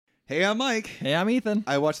Hey, I'm Mike. Hey, I'm Ethan.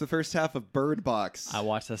 I watched the first half of Bird Box. I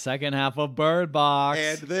watched the second half of Bird Box.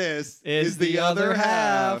 And this is the other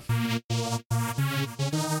half.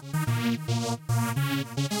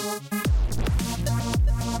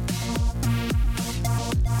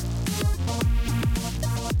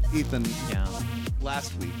 Ethan, Yeah.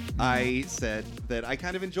 last week I said that I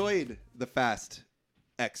kind of enjoyed the Fast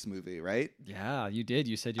X movie, right? Yeah, you did.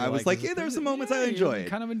 You said you I were was like, this is yeah, there were pretty- some moments I you enjoyed.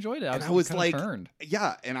 kind of enjoyed it. And I was kinda like, turned.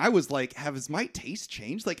 yeah, and I was like, has my taste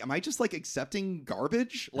changed? Like, am I just like accepting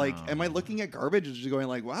garbage? Like, am I looking at garbage and just going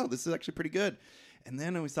like, wow, this is actually pretty good? And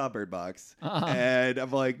then we saw Bird Box, and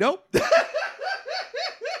I'm like, nope.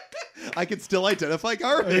 I can still identify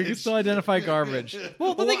garbage. You can still identify garbage.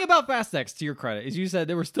 Well, the thing about Fast X, to your credit, is you said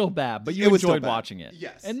they were still bad, but you It was still enjoyed bad. watching it.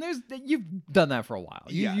 Yes. And you've done that for a while.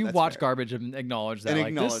 Yeah, You that's watch fair. garbage and acknowledge that. And like,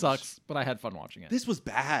 acknowledge- this sucks, but I had fun watching it. This was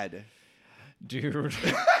bad. Dude.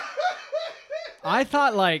 I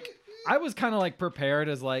thought I was kind of like prepared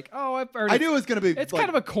as like, oh, I've heard I knew it was gonna be. it's like, kind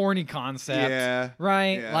of a corny concept. Yeah,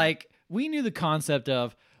 Right? yeah. Like we knew the concept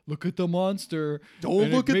of look at the monster. Don't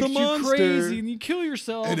and look it at the makes you monster. crazy and you kill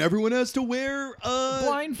yourself. and everyone has to wear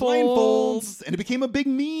Blindfolds. and it became a big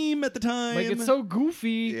meme at the time. like it's so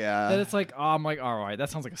goofy Yeah. that it's like, oh, I'm like, all right, that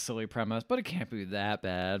sounds like a silly premise, but it can't be that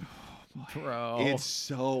bad. Bro.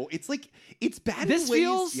 It's like it's bad. This in ways,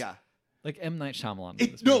 feels yeah. like M. Night Shyamalan.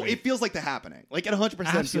 It feels like The Happening. Like it 100% feels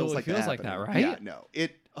Absolutely like feels The like that, Happening. right? Yeah, no,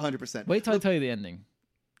 it 100%. Wait till I tell you the ending.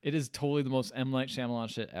 It is totally the most M. Night Shyamalan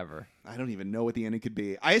shit ever. I don't even know what the ending could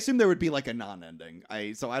be. I assume there would be like a non-ending.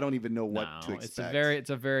 So I don't even know what to expect. It's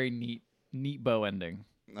a very neat bow ending,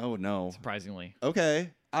 Oh no. surprisingly. Okay.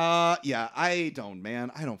 Yeah, I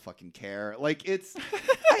don't fucking care. Like it's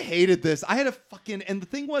I hated this. I had a fucking and the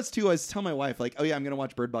thing was too, I was telling my wife, like, oh yeah, I'm gonna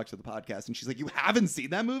watch Bird Box for the podcast. And she's like, you haven't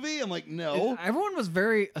seen that movie? I'm like, no. Everyone was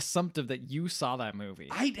very assumptive that you saw that movie.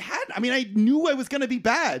 I knew I was gonna be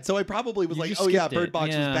bad, so I probably was You like, just oh yeah, skipped Bird it. Box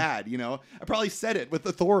was Yeah. bad, you know. I probably said it with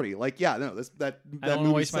authority. Like, yeah, no, that I don't want to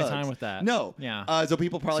movie waste my sucks. time with that. No. Yeah. So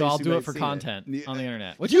people probably So I'll assume do I've it for seen content Yeah. on the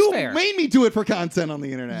internet, which you is fair. made me do it for content on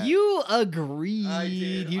the internet. You agreed. I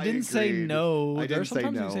did. You I didn't say agreed. no. I There are didn't say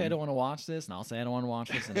sometimes you no. say I don't want to watch this, and I'll say I don't want to watch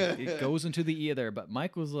this, and it goes into the either. But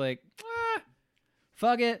Mike was like,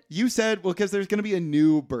 fuck it. You said, well, because there's going to be a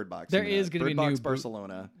new Bird Box. There coming is out. gonna be a Bird new Box Bird-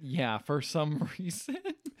 Barcelona. Yeah, for some reason.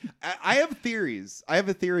 I have theories. I have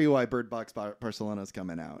a theory why Bird Box Barcelona is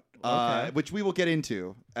coming out, Okay. which we will get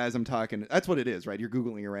into as I'm talking. That's what it is, right? You're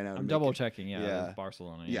Googling it right now. to I'm make double it- checking. Yeah, Yeah. with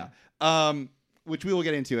Barcelona. Yeah. Which we will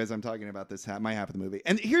get into as I'm talking about this my half of the movie.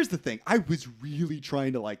 And here's the thing: I was really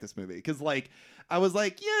trying to like this movie because, like, I was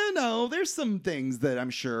like, yeah, no, there's some things that I'm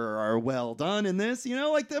sure are well done in this. You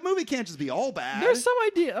know, like the movie can't just be all bad. There's some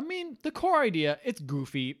idea. I mean, the core idea, it's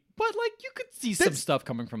goofy, but like you could see some That's- stuff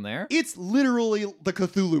coming from there. It's literally the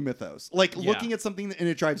Cthulhu mythos. Like Yeah. looking at something and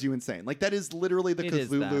it drives you insane. Like that is literally the It is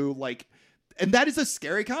Cthulhu. Like, and that is a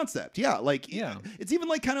scary concept. Yeah. Like, Yeah. It's even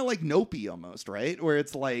like kind of like Nope almost, right? Where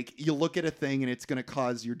it's like you look at a thing and it's going to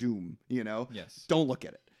cause your doom. You know. Yes. Don't look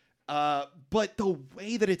at it. But the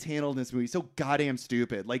way that it's handled in this movie is so goddamn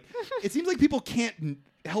stupid. Like, it seems like people can't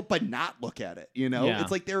help but not look at it. You know, Yeah.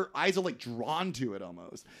 it's like their eyes are like drawn to it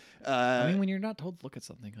almost. I mean, when you're not told to look at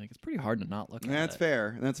something, like it's pretty hard to not look at it. That's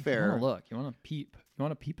fair. That's You fair. want to look. You want to peep. You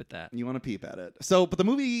want to peep at that. You want to peep at it. So, but the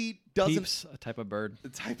movie doesn't. Peeps, a type of bird. The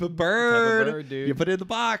type of bird, dude. You put it in the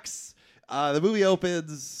box. The movie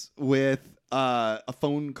opens with a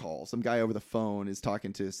phone call. Some guy over the phone is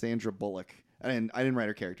talking to Sandra Bullock. I didn't write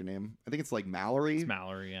her character name. I think it's like Mallory. It's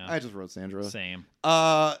Mallory, yeah. I just wrote Sandra. Same.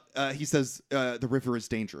 He says the river is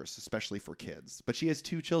dangerous, especially for kids. But she has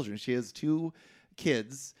two children. She has two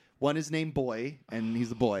kids. One is named Boy, and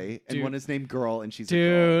he's a boy, and Dude. one is named Girl, and she's a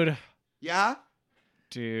girl. Dude. Yeah.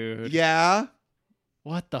 Dude. Yeah.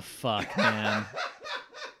 What the fuck, man?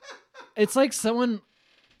 It's like someone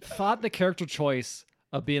thought the character choice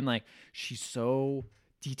of being like, she's so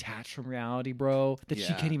detached from reality, bro, that she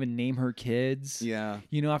Yeah. can't even name her kids. Yeah.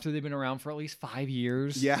 You know, after they've been around for at least 5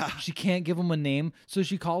 years. Yeah. She can't give them a name, so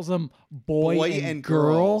she calls them boy, and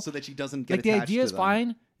girl, so that she doesn't get like the attached idea to is them.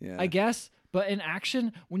 fine, Yeah. I guess. But in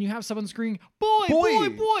action, when you have someone screaming, boy,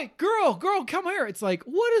 Boy. girl, come here. It's like,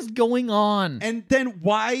 what is going on? And then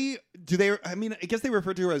why do they? I mean, I guess they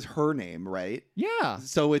refer to her as her name, right? yeah.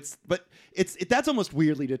 So that's almost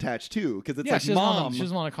weirdly detached too, because it's Yeah, like she doesn't mom. wanna- she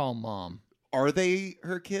doesn't want to call him mom. Are they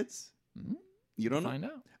her kids? Mhm. You don't know. Find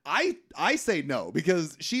out. I say no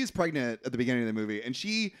because she's pregnant at the beginning of the movie, and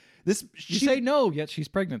she You say no, yet she's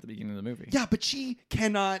pregnant at the beginning of the movie. yeah, but she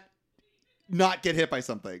cannot not get hit by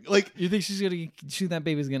something. Like You think that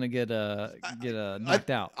baby's gonna get knocked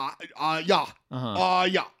out? yeah,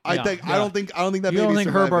 Yeah. I Yeah, think yeah. I don't think that You baby's don't think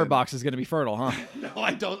her bird surviving. box is going to be fertile, huh? No,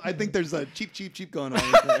 I don't. I think there's a cheap going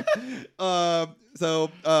on. Right there. So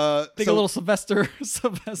Think so a little Sylvester. that's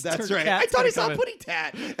right. Cat's I thought gonna I saw come in. Putty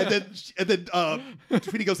Tat, and then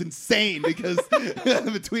Tweety goes insane because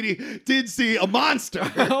Tweety did see a monster.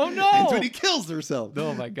 Oh, no. And Tweety kills herself.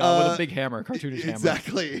 Oh my god! With a big hammer, cartoonish hammer.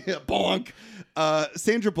 Exactly. Bonk.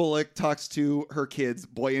 Sandra Bullock talks to her kids,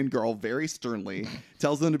 boy and girl, very sternly,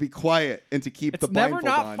 tells them to be quiet and to keep It's the never blindfold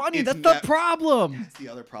not on. funny. It's That's the problem. That's the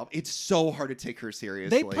other problem. It's so hard to take her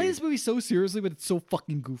seriously. They play this movie so seriously, but it's so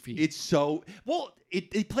fucking goofy. It's so well.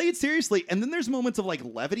 They play it seriously, and then there's moments of like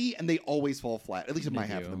levity, and they always fall flat. At least in my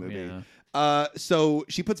half of the movie. Yeah. So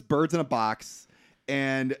she puts birds in a box,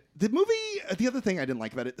 and the movie. The other thing I didn't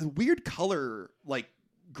like about it, the weird color like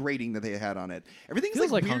grading that they had on it. Everything's Feels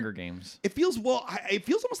like weird. Hunger Games. It feels it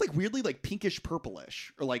feels almost like weirdly like pinkish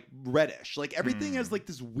purplish or like reddish. Like everything has like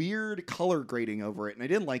this weird color grading over it, and I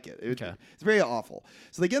didn't like it. Okay. It's very awful.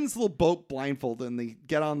 So they get in this little boat blindfolded, and they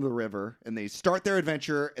get on the river, and they start their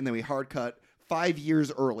adventure, and then we hard cut 5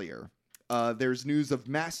 years earlier. There's news of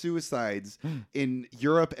mass suicides in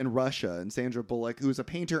Europe and Russia, and Sandra Bullock, who is a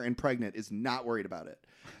painter and pregnant, is not worried about it.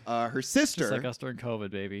 Her sister, Just like us during COVID,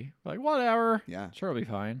 baby. Like whatever. Yeah. Sure, it'll be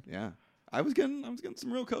fine. yeah, I was getting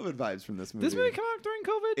some real COVID vibes from this movie. This movie come out during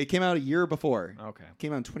COVID? It came out a year before. Okay. It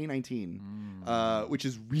came out in 2019, which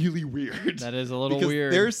is really weird. That is a little because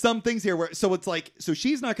weird. There's some things here where it's like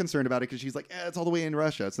she's not concerned about it because she's like, it's all the way in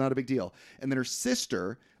Russia. It's not a big deal. And then her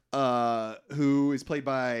sister, who is played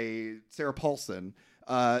by Sarah Paulson,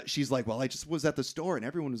 she's like, well, I just was at the store and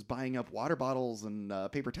everyone was buying up water bottles and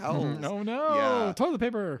paper towels. No, no. Yeah. Toilet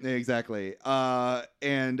paper. Exactly.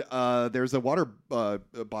 And there's a water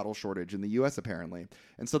bottle shortage in the U.S. apparently.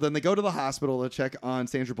 And so then they go to the hospital to check on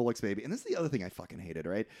Sandra Bullock's baby. And this is the other thing I fucking hated,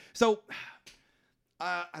 right? So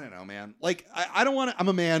I don't know, man. Like, I don't want to. I'm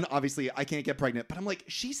a man. Obviously, I can't get pregnant. But I'm like,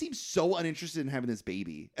 she seems so uninterested in having this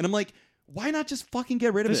baby. And I'm like, why not just fucking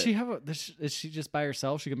get rid of Does it? she have is she just by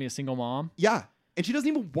herself? She could be a single mom? Yeah. And she doesn't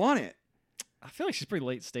even want it. I feel like she's pretty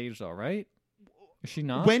late stage though, right? Is she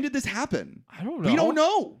not? When did this happen? I don't know. We don't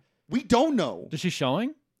know. We don't know. Is she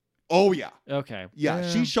showing? Oh, yeah. Okay. Yeah.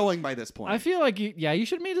 She's showing by this point. I feel like you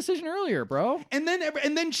should have made a decision earlier, bro. And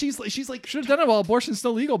then she's like, Should have done it while abortion's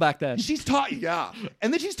still legal back then. she's talking, yeah.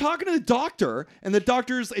 And then she's talking to the doctor, and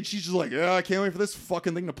and she's just like, yeah, I can't wait for this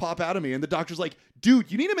fucking thing to pop out of me. And the doctor's like, dude,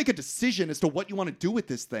 you need to make a decision as to what you want to do with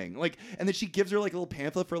this thing. Like, and then she gives her like a little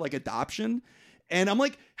pamphlet for like adoption. And I'm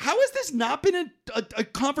like, how has this not been a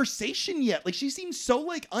conversation yet? Like, she seems so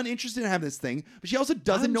like uninterested in having this thing, but she also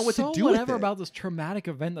doesn't know what to do with it. About this traumatic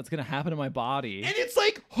event that's gonna happen to my body. And it's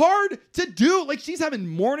like hard to do. Like, she's having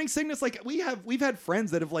morning sickness. Like, we've had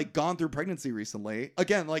friends that have like gone through pregnancy recently.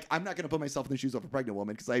 Again, like, I'm not gonna put myself in the shoes of a pregnant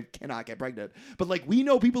woman because I cannot get pregnant. But like, we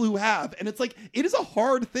know people who have, and it's like it is a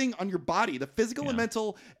hard thing on your body, the physical and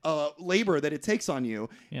mental labor that it takes on you.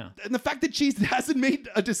 Yeah. And the fact that she hasn't made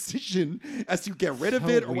a decision as to get rid of So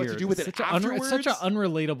it or what to weird. do with It's it such afterwards. It's such an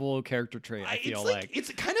unrelatable character trait. I feel like it's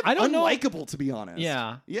kind of I don't know. unlikable, to be honest.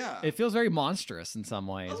 Yeah. Yeah. It feels very monstrous in some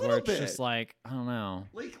ways, little where it's bit. just like I don't know.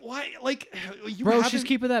 Like, why? Like, you Bro, haven't- she's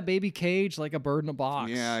keeping that baby cage like a bird in a box.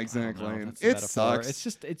 Yeah, I don't exactly. know if that's It the metaphor.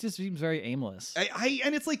 sucks. It just seems very aimless.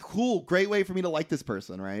 And it's like cool, great way for me to like this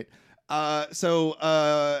person, right? So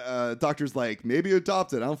doctor's like, maybe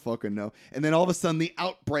adopt it. I don't fucking know. And then all of a sudden the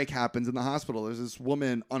outbreak happens in the hospital. There's this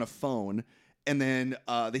woman on a phone, and then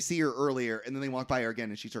they see her earlier, and then they walk by her again,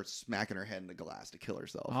 and she starts smacking her head in the glass to kill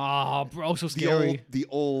herself. Oh, bro, so scary. The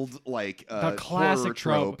old like The classic horror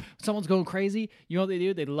trope. Someone's going crazy. You know what they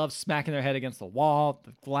do? They love smacking their head against the wall,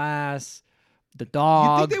 the glass, the You'd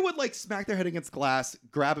dog. think they would like smack their head against glass,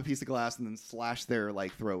 grab a piece of glass, and then slash their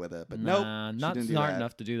like throat with it. But nope, she not didn't do smart that.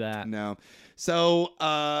 enough to do that. No. So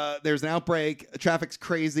there's an outbreak. Traffic's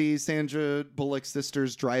crazy. Sandra Bullock's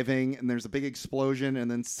sister's driving, and there's a big explosion. And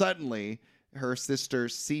then suddenly her sister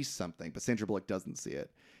sees something, but Sandra Bullock doesn't see it.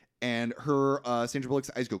 And her Sandra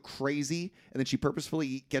Bullock's eyes go crazy, and then she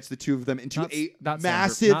purposefully gets the two of them into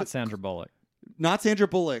massive. Not Sandra Bullock. Not Sandra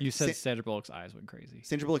Bullock. You said Sandra Bullock's eyes went crazy.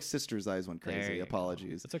 Sandra Bullock's sister's eyes went There crazy. you go.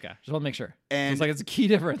 Apologies. It's okay. Just want to make sure. And it's like it's a key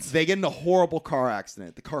difference. They get in a horrible car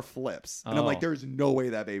accident. The car flips, and I'm like, Oh. "There's no way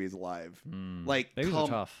that baby's alive." Like, Babies come- are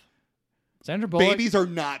tough. Sandra Bullock. Babies are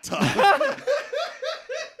not tough.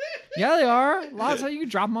 Yeah, they are. Lots of times you can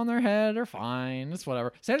drop them on their head. They're fine. It's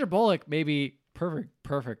whatever. Sandra Bullock, maybe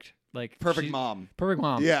perfect. Like Perfect mom. Perfect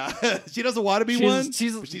mom. Yeah, she doesn't want to be She's- one.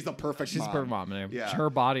 she's- but she's the perfect. She's mom. a perfect mom. And Yeah. her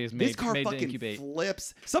body is made, This car made to fucking incubate.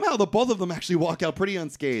 flips. Somehow the both of them actually walk out pretty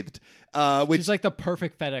unscathed. Which She's like the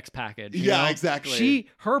perfect FedEx package. you Yeah, know? exactly.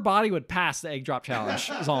 Her body would pass the egg drop challenge.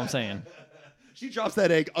 Is all I'm saying. She drops that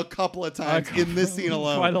egg a couple of times in this scene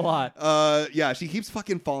alone. Quite a lot. Yeah, she keeps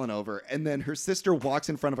fucking falling over, and then her sister walks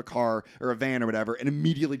in front of a car or a van or whatever, and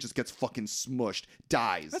immediately just gets fucking smushed,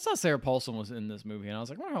 dies. I saw Sarah Paulson was in this movie, and I was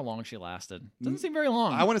like, I wonder how long she lasted. Doesn't seem very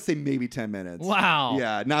long. I want to say maybe 10 minutes. Wow.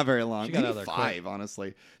 Yeah, not very long. She got Maybe out of there 5,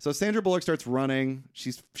 honestly. So Sandra Bullock starts running.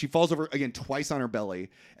 She falls over again twice on her belly,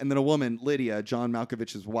 and then a woman, Lydia, John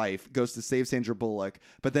Malkovich's wife, goes to save Sandra Bullock,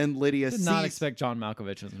 but then Lydia Did not expect John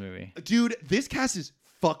Malkovich in this movie. Dude, this cast is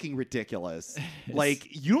fucking ridiculous. Like,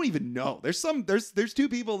 you don't even know. There's 2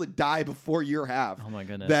 people that die before year half. Oh my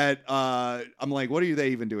goodness. That I'm like, what are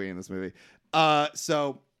they even doing in this movie?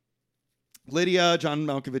 So Lydia, John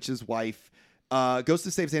Malkovich's wife, goes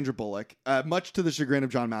to save Sandra Bullock, much to the chagrin of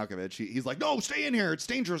John Malkovich. He's like, no, stay in here. It's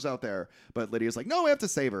dangerous out there. But Lydia's like, no, we have to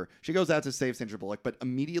save her. She goes out to save Sandra Bullock, but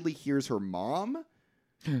immediately hears her mom.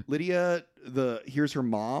 Lydia hears her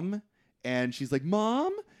mom, and she's like,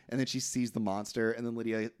 Mom? And then she sees the monster, and then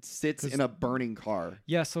Lydia sits in a burning car.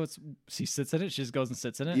 Yeah, so she sits in it. She just goes and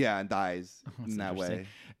sits in it. Yeah, and dies That's in that way.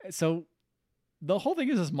 So the whole thing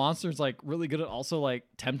is this monster's like really good at also like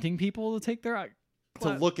tempting people to take their To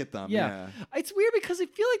look at them. Yeah. It's weird because I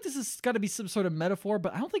feel like this has got to be some sort of metaphor,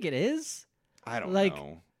 but I don't think it is. I don't like,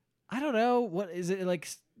 know. I don't know. What is it like?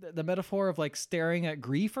 The metaphor of like staring at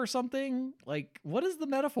grief or something? Like, what is the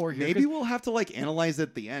metaphor here? Maybe we'll have to like analyze it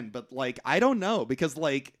at the end, but like I don't know, because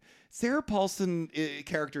like Sarah Paulson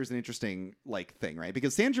character is an interesting like thing, right?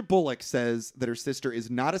 Because Sandra Bullock says that her sister is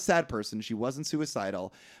not a sad person, she wasn't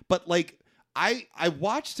suicidal, but like I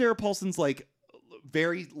watched Sarah Paulson's like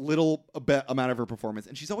very little amount of her performance,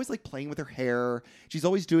 and she's always like playing with her hair. She's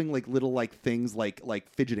always doing like little like things like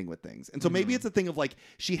fidgeting with things. And so maybe it's a thing of like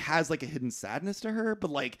she has like a hidden sadness to her,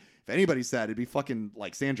 but like if anybody's sad, it'd be fucking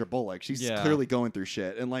like Sandra Bullock. She's clearly going through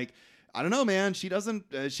shit, and like I don't know, man, she doesn't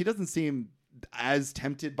seem as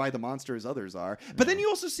tempted by the monster as others are. But then you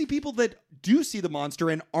also see people that do see the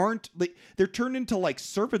monster and aren't like, they're turned into like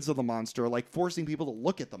servants of the monster, like forcing people to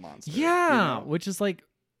look at the monster. Yeah, which is like,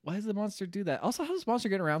 why does the monster do that? Also, how does the monster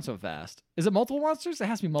get around so fast? Is it multiple monsters? It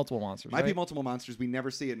has to be multiple monsters. Might be multiple monsters. We never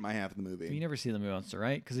see it in my half of the movie. We never see the monster,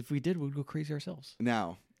 right? Because if we did, we'd go crazy ourselves.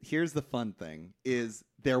 Now, here's the fun thing: is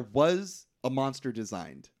there was a monster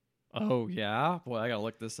designed. Oh yeah, boy, I gotta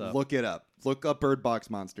look this up. Look it up. Look up Bird Box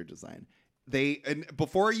monster design. And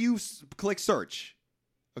before you click search,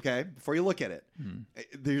 okay, before you look at it,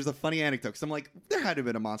 there's a funny anecdote, because I'm like, there had to have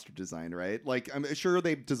been a monster design, right? Like, I'm sure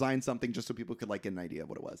they designed something just so people could like get an idea of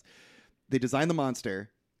what it was. They designed the monster.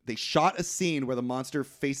 They shot a scene where the monster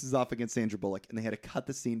faces off against Sandra Bullock, and they had to cut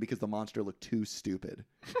the scene because the monster looked too stupid.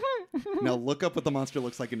 Now look up what the monster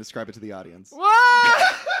looks like and describe it to the audience.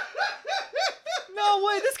 What? No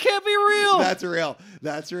way, this can't be real. That's real.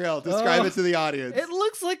 That's real. Describe it to the audience. It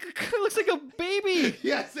looks like a baby.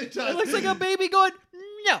 Yes, it does. It looks like a baby going,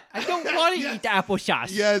 no, I don't want to eat the applesauce.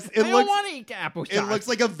 Yes, I don't want to eat the applesauce. It looks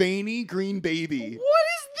like a veiny green baby. What is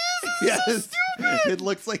this? This is so stupid. It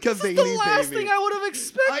looks like a veiny baby. The last baby. thing I would have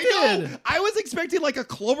expected. I know. I was expecting like a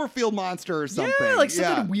Cloverfield monster or something. Yeah, like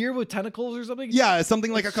something weird with tentacles or something. Yeah,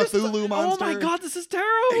 something like a Cthulhu monster. Oh my god, this is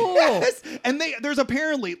terrible. Yes, and there's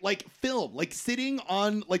apparently like film, like sitting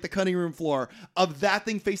on like the cutting room floor of that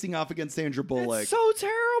thing facing off against Sandra Bullock. It's so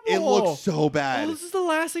terrible. It looks so bad. Oh, this is the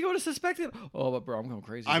last thing I would have suspected. Oh, but bro, I'm going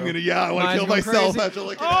crazy. I want to kill myself after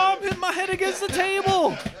looking at it. I'm hitting my head against the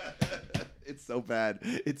table. It's so bad.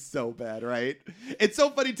 It's so bad, right? It's so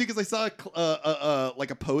funny too, because I saw like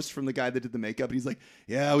a post from the guy that did the makeup, and he's like,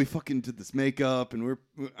 "Yeah, we fucking did this makeup, and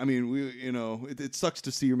it sucks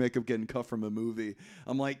to see your makeup getting cut from a movie."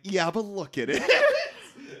 I'm like, "Yeah, but look at it."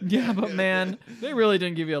 Yeah, but man, they really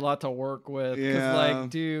didn't give you a lot to work with. Yeah. Like,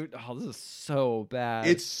 dude, this is so bad.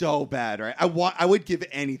 It's so bad, right? I would give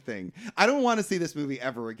anything. I don't want to see this movie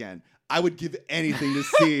ever again. I would give anything to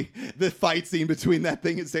see the fight scene between that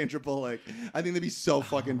thing and Sandra Bullock. I think that'd be so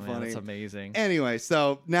fucking funny. That's amazing. Anyway,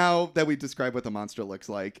 so now that we described what the monster looks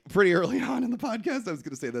like pretty early on in the podcast, I was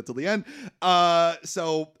going to say that till the end.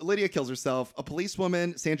 So Lydia kills herself. A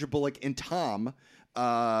policewoman, Sandra Bullock, and Tom, he's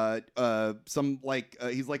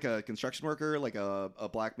like a construction worker, like a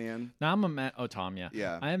black man. Now I'm Tom, yeah.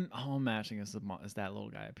 Yeah. I'm imagining as that little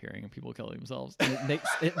guy appearing and people killing themselves. And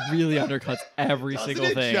it really undercuts every single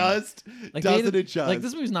thing. Doesn't it just? Like,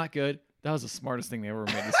 this movie's not good. That was the smartest thing they ever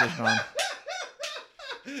made a decision on.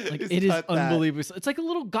 Like, Just it is cut that. unbelievable. It's like a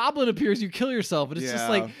little goblin appears, you kill yourself, and it's just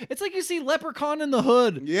Yeah. like you see Leprechaun in the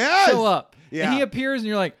Hood Yes! show up, Yeah. and he appears, and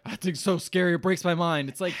you're like, that thing's so scary, it breaks my mind.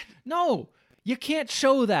 It's like, no, you can't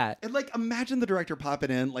show that. And like, imagine the director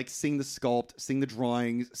popping in, like seeing the sculpt, seeing the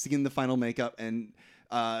drawings, seeing the final makeup, and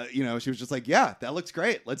She was just like, yeah, that looks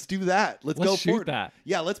great. Let's do that. Let's go shoot for it. that.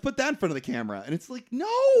 Yeah, let's put that in front of the camera. And it's like,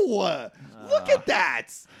 no, look at that.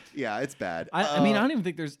 Yeah, it's bad. I mean, I don't even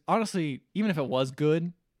think there's honestly, even if it was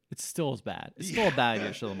good, it's still as bad. It's still a bad idea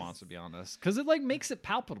to show the monster, to be honest, because it like makes it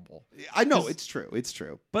palpable. I know it's true. It's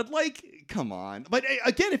true. But like, come on. But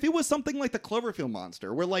again, if it was something like the Cloverfield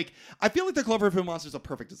monster, where like, I feel like the Cloverfield monster is a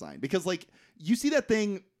perfect design because like you see that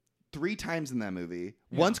thing 3 times in that movie,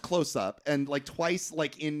 once close up and like twice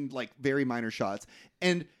like in like very minor shots,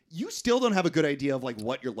 and you still don't have a good idea of like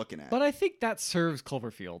what you're looking at. But I think that serves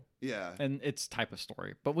Cloverfield. Yeah. And its type of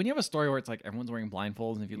story. But when you have a story where it's like everyone's wearing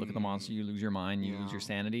blindfolds, and if you look at the monster, you lose your mind, you lose your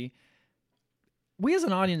sanity. We as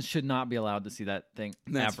an audience should not be allowed to see that thing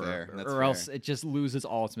ever, or else it just loses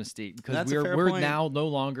all its mystique because we're now no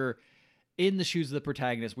longer in the shoes of the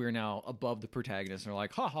protagonist. We're now above the protagonist, and we're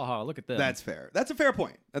like, ha ha ha, look at this. That's fair. That's a fair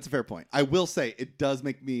point. I will say it does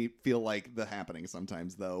make me feel like The Happening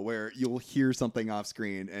sometimes, though, where you'll hear something off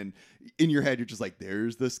screen, and in your head you're just like,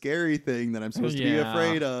 "There's the scary thing that I'm supposed to be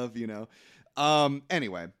afraid of,"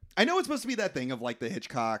 Anyway. I know it's supposed to be that thing of like the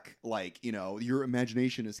Hitchcock, like, your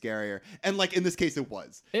imagination is scarier. And like in this case, it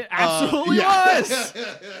was. It absolutely was.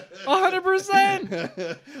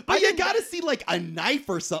 100%. But you got to see like a knife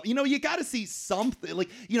or something. You got to see something. Like,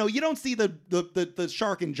 you don't see the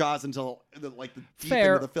shark in Jaws until the deep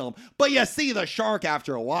into the film. But you see the shark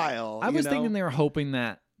after a while. I was thinking they were hoping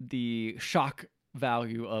that the shock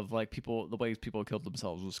value of like the ways people killed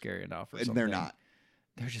themselves was scary enough. Or something. And they're not.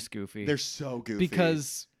 They're just goofy. They're so goofy.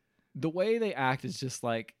 Because the way they act is just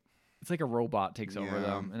like it's like a robot takes over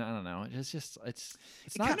them, and I don't know. It's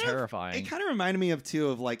not terrifying. It kind of reminded me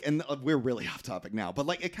of like, and we're really off topic now, but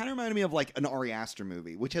like it kind of reminded me of like an Ari Aster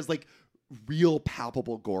movie, which has like real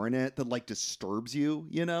palpable gore in it that like disturbs you.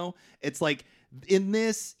 It's like in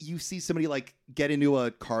this you see somebody like get into a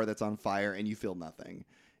car that's on fire and you feel nothing.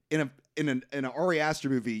 In an Ari Aster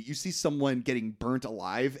movie, you see someone getting burnt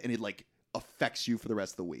alive and it like affects you for the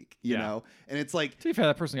rest of the week, you know? And it's like, to be fair,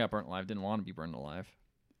 that person got burnt alive, didn't want to be burned alive.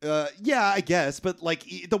 Yeah, I guess, but like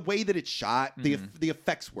the way that it's shot, the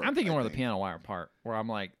effects work. I'm thinking more of the piano wire part, where I'm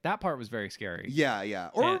like, that part was very scary. Yeah.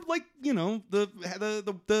 Or like,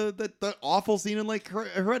 the awful scene in like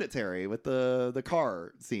Hereditary with the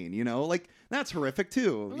car scene, like that's horrific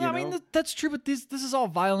too. I mean, that's true, but this is all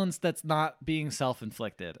violence that's not being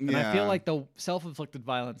self-inflicted. And I feel like the self-inflicted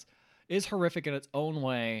violence is horrific in its own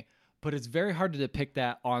way, but it's very hard to depict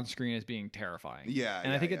that on screen as being terrifying.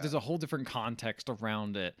 And I think there's a whole different context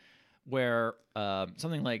around it where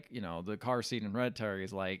something like, the car scene in Hereditary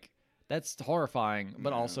is like, that's horrifying,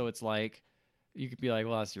 but also it's like, you could be like,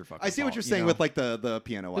 well, that's your fucking I see fault, what you're saying with like the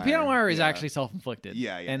piano wire. The piano wire is actually self-inflicted.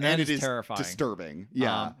 Yeah. And that is terrifying. Disturbing.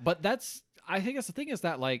 Yeah. But I think that's the thing is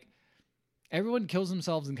that like, everyone kills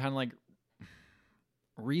themselves in kind of like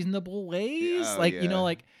reasonable ways. Like,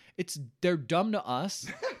 they're dumb to us,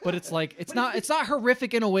 but it's like it's not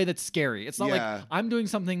horrific in a way that's scary. It's not like I'm doing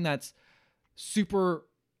something that's super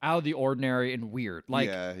out of the ordinary and weird.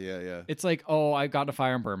 Like it's like, oh, I got to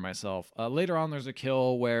fire and burn myself. Later on, there's a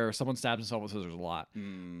kill where someone stabs himself with scissors a lot.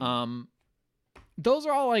 Those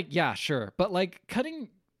are all like, yeah, sure, but like cutting.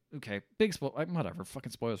 Okay, big whatever.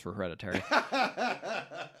 Fucking spoilers for Hereditary.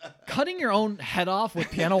 Cutting your own head off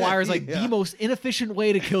with piano wire is like the most inefficient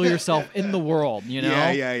way to kill yourself in the world. Yeah.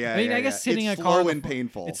 I mean, I guess sitting in a car. It's slow and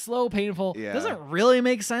painful. It's slow, painful. Yeah. Doesn't really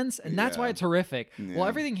make sense, and that's why it's horrific. Yeah. Well,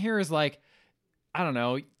 everything here is like, I don't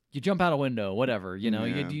know. You jump out a window, whatever.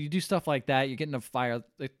 You do stuff like that. You get in a fire,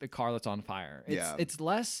 the car that's on fire. It's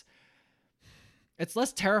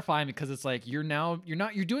less terrifying because it's like you're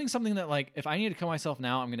doing something that like if I need to kill myself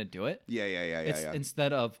now, I'm gonna do it. Yeah.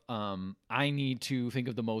 Instead of I need to think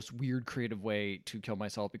of the most weird creative way to kill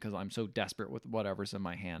myself because I'm so desperate with whatever's in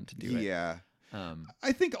my hand to do it. Yeah.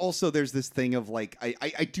 I think also there's this thing of like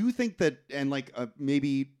I do think that, and like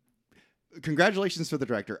maybe congratulations to the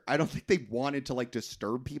director. I don't think they wanted to like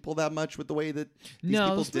disturb people that much with the way that these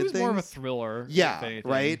people did things. More of a thriller. Yeah,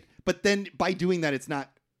 right. But then by doing that, it's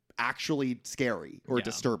not actually scary or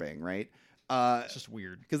disturbing, right? It's just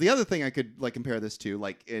weird. Because the other thing I could like compare this to,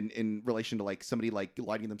 like in relation to like somebody like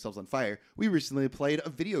lighting themselves on fire, we recently played a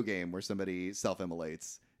video game where somebody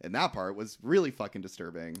self-immolates, and that part was really fucking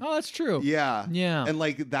disturbing. Oh, that's true. Yeah. And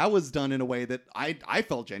like that was done in a way that I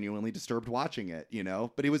felt genuinely disturbed watching it,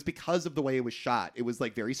 but it was because of the way it was shot. It was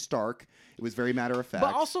like very stark. It was very matter of fact.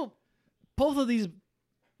 But also, both of these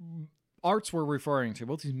arts we're referring to,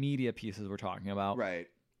 both these media pieces we're talking about, right?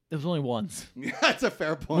 It was only once. That's a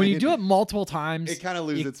fair point. When you do it multiple times, it kind of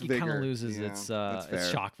loses its vigor. It kind of loses Yeah, its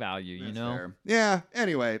shock value, you know? Fair. Yeah.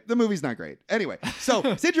 Anyway, the movie's not great. Anyway,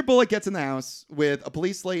 so Sandra Bullock gets in the house with a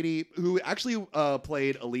police lady who actually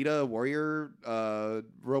played Alita, warrior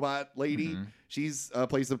robot lady. Mm-hmm. She's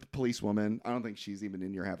plays the police woman. I don't think she's even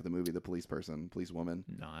in your half of the movie. The police woman.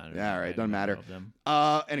 No, I don't Yeah, know. all right, doesn't matter. Them.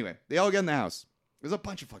 Anyway, they all get in the house. There's a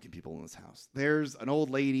bunch of fucking people in this house. There's an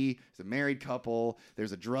old lady. There's a married couple.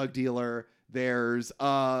 There's a drug dealer. There's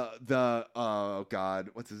oh god,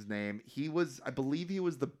 what's his name? I believe he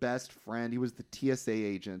was the best friend. He was the TSA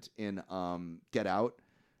agent in Get Out.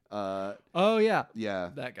 Oh yeah,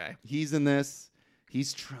 Yeah, that guy. He's in this.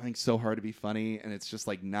 He's trying so hard to be funny, and it's just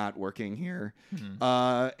like not working here.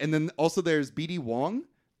 Mm-hmm. And then also there's BD Wong.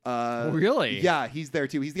 Really? Yeah, he's there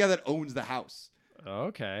too. He's the guy that owns the house.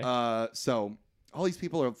 Okay. So all these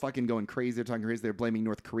people are fucking going crazy. They're talking crazy. They're blaming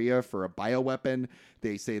North Korea for a bioweapon.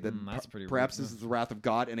 They say that that's pretty perhaps rude. this is the wrath of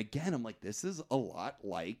God. And again, I'm like, this is a lot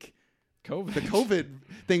like COVID. the COVID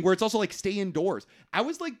thing, where it's also like stay indoors. I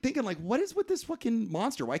was like thinking, like, what is with this fucking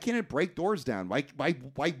monster? Why can't it break doors down? Why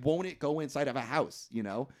won't it go inside of a house? You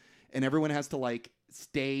know, and everyone has to like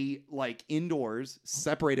stay like indoors,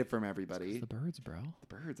 separated from everybody. The birds, bro. The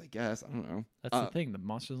birds, I guess. I don't know. That's the thing. The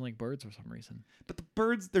monster doesn't like birds for some reason. But the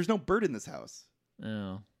birds, there's no bird in this house.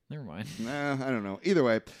 Oh, never mind. Nah, I don't know. Either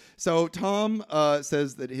way, so Tom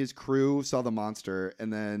says that his crew saw the monster,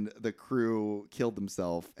 and then the crew killed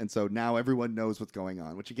themselves, and so now everyone knows what's going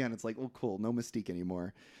on. Which again, it's like, oh, cool, no mystique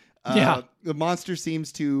anymore. Yeah. The monster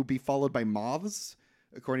seems to be followed by moths,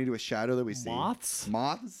 according to a shadow that we see. Moths.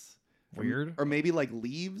 Weird. Or maybe like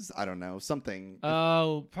leaves. I don't know. Something.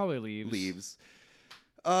 Oh, probably leaves. Leaves.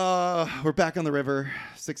 We're back on the river.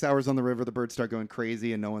 6 hours on the river. The birds start going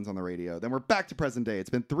crazy and no one's on the radio. Then we're back to present day.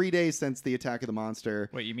 It's been 3 days since the attack of the monster.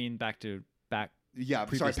 Wait, you mean back? Yeah,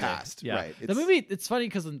 sorry, day. past. Yeah. Right. The movie, it's funny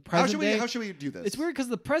because in present day... How should we do this? It's weird because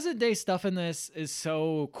the present day stuff in this is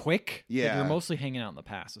so quick. Yeah. That you're mostly hanging out in the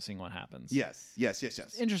past and seeing what happens. Yes.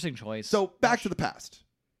 Interesting choice. So back to the past.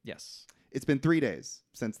 Yes. It's been 3 days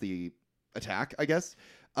since the attack, I guess.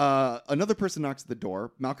 Another person knocks at the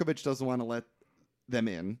door. Malkovich doesn't want to let them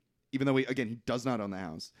in, even though he does not own the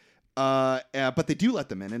house. But they do let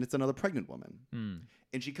them in, and it's another pregnant woman.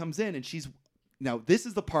 And she comes in, and now this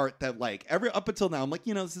is the part that like up until now I'm like,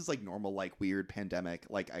 this is like normal, like weird pandemic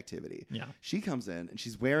like activity. Yeah. She comes in and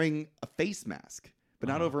she's wearing a face mask, but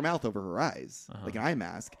not over her mouth, over her eyes, like an eye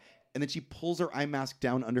mask. And then she pulls her eye mask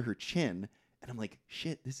down under her chin. And I'm like,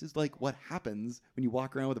 shit, this is like what happens when you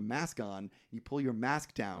walk around with a mask on and you pull your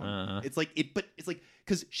mask down. It's like,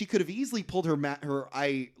 because she could have easily pulled her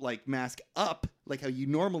eye like mask up, like how you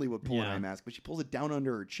normally would pull an eye mask, but she pulls it down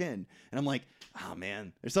under her chin. And I'm like, oh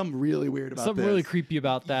man, there's something really weird about something this. really creepy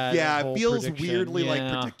about that. Yeah, whole it feels prediction. weirdly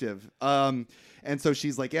like predictive. And so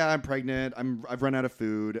she's like, yeah, I'm pregnant. I've run out of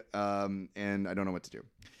food. And I don't know what to do.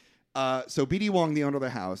 So BD Wong, the owner of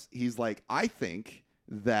the house, he's like, I think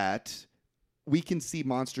that we can see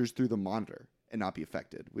monsters through the monitor and not be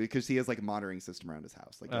affected, because he has like a monitoring system around his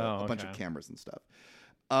house, like a bunch of cameras and stuff.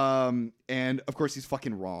 And of course he's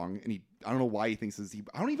fucking wrong. And I don't know why he thinks this.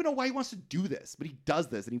 I don't even know why he wants to do this, but he does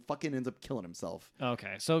this and he fucking ends up killing himself.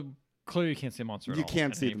 Okay. So clearly you can't see a monster at all. You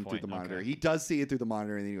can't see them through the monitor. Okay. He does see it through the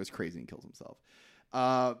monitor, and then he goes crazy and kills himself.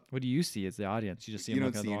 What do you see as the audience? You just see him you don't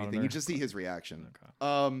look at see the anything. monitor? You just see his reaction.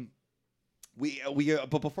 Okay.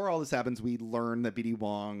 But before all this happens, we learn that BD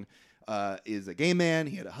Wong is a gay man.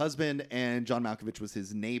 He had a husband, and John Malkovich was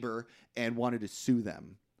his neighbor and wanted to sue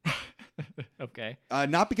them. Okay.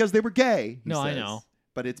 Not because they were gay. He No, I says, know.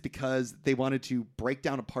 But it's because they wanted to break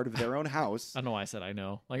down a part of their own house. I don't know why I said I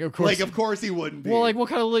know. Like, of course. Of course he wouldn't be. Well, like, what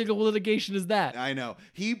kind of legal litigation is that? I know.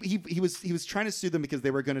 He was trying to sue them because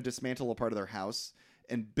they were going to dismantle a part of their house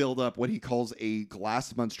and build up what he calls a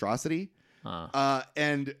glass monstrosity.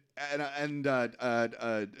 And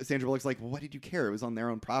Sandra Bullock's like, well, why did you care? It was on their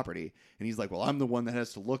own property. And he's like, well, I'm the one that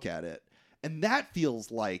has to look at it. And that feels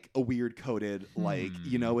like a weird coded, like,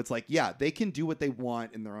 it's like, yeah, they can do what they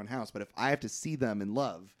want in their own house, but if I have to see them in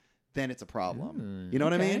love, then it's a problem. You know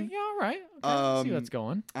what I mean? Yeah, all right. Okay. See what's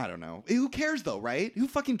going. I don't know. Who cares though, right? Who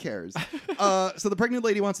fucking cares? So the pregnant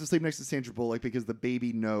lady wants to sleep next to Sandra Bullock because the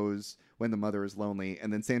baby knows when the mother is lonely,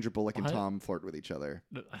 and then Sandra Bullock and Tom flirt with each other.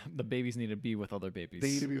 The babies need to be with other babies. They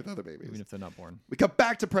need to be with other babies. Even if they're not born. We come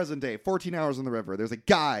back to present day, 14 hours on the river. There's a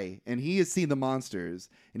guy, and he has seen the monsters,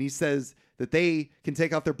 and he says that they can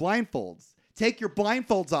take off their blindfolds. Take your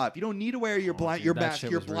blindfolds off. You don't need to wear your Dude, that mask,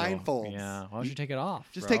 shit your was real. blindfolds. Yeah. Why don't you take it off?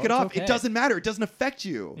 Just bro? take it It's off. okay. It doesn't matter. It doesn't affect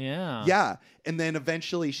you. Yeah. Yeah. And then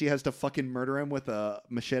eventually she has to fucking murder him with a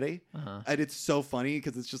machete. Uh-huh. And it's so funny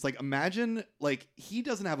because it's just like, imagine, like, he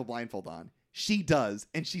doesn't have a blindfold on. She does.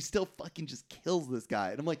 And she still fucking just kills this guy.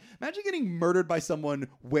 And I'm like, imagine getting murdered by someone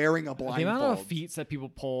wearing a blindfold. The amount of feats that people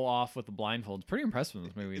pull off with the blindfold is pretty impressive in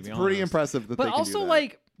this movie. It's to be pretty honest. impressive that But they can also, do that.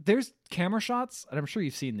 like, there's camera shots, and I'm sure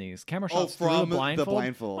you've seen these camera shots from through the blindfold.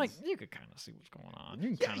 blindfolds. Like, you could kind of see what's going on. You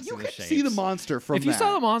can Yeah, kind of you see the could shapes. see the monster from If you that.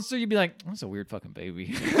 saw the monster, you'd be like, "That's a weird fucking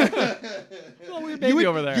baby." A weird baby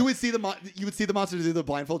over there. You would see the monster do the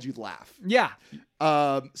blindfold. You'd laugh. Yeah.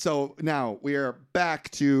 So now we are back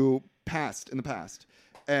to in the past,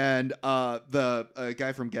 and the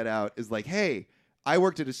guy from Get Out is like, "Hey, I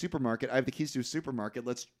worked at a supermarket. I have the keys to a supermarket.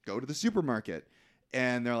 Let's go to the supermarket."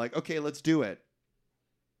 And they're like, "Okay, let's do it."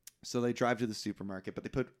 So they drive to the supermarket, but they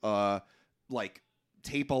put like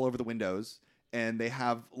tape all over the windows, and they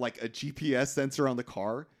have like a GPS sensor on the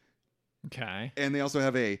car, Okay. and they also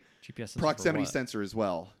have a GPS sensor for proximity what? sensor as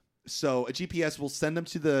well. So a GPS will send them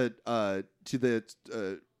to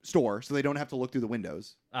the store, so they don't have to look through the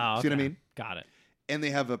windows. Oh, okay. See what I mean? Got it. And they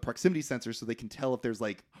have a proximity sensor, so they can tell if there's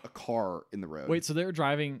like a car in the road. Wait, so they were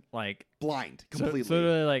driving like Blind so- completely. So,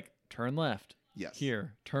 they're like turn left Yes.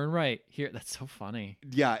 here, turn right here. That's so funny.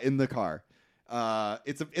 Yeah, in the car.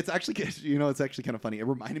 It's actually it's actually kind of funny. It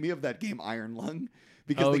reminded me of that game Iron Lung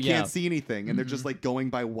because Oh, they yeah. can't see anything and they're just like going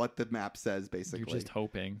by what the map says basically. You're just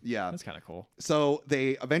hoping. Yeah. That's kind of cool. So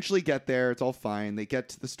they eventually get there. It's all fine. They get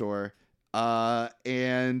to the store.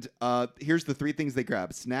 And here's the three things they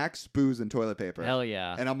grab: snacks, booze, and toilet paper. Hell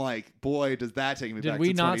yeah. And I'm like, boy, does that take me back Did to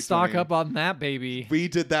we not stock 2020. up on that, baby? We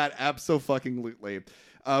did that abso-fucking-lutely.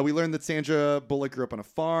 We learned that Sandra Bullock grew up on a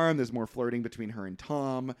farm. There's more flirting between her and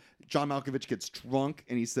Tom. John Malkovich gets drunk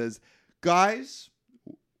and he says, "Guys,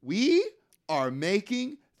 we are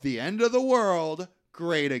making the end of the world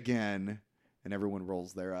great again." And everyone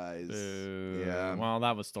rolls their eyes. Boo. Yeah. Well,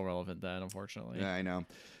 that was still relevant then, unfortunately. Yeah, I know.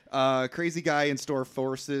 Crazy guy in store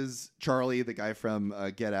forces Charlie, the guy from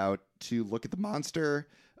Get Out, to look at the monster.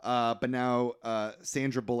 But now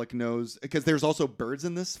Sandra Bullock knows, because there's also birds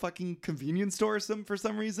in this fucking convenience store for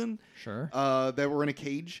some reason Sure. that were in a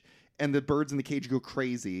cage. And the birds in the cage go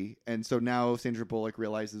crazy. And so now Sandra Bullock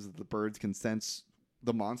realizes that the birds can sense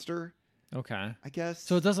the monster, Okay. I guess.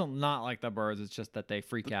 So it doesn't not like the birds. It's just that they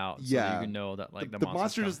freak out. So yeah. you can know that like the the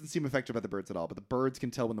monster monster's doesn't seem affected by the birds at all, but the birds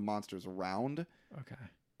can tell when the monster's around. coming. Okay.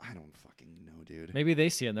 I don't fucking know, dude. Maybe they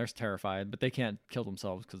see it and they're terrified, but they can't kill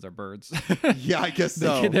themselves because they're birds. Yeah, I guess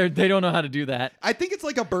so. They don't know how to do that. I think it's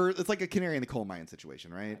like a bird. It's like a canary in the coal mine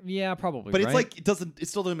situation, right? Yeah, probably. But it's right? like it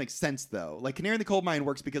still doesn't make sense though. Like canary in the coal mine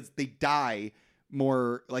works because they die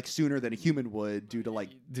more like sooner than a human would due to like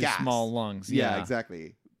These gas. small lungs. Yeah, Yeah,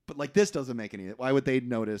 exactly. But like this doesn't make any. Why would they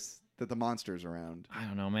notice that the monster's around? I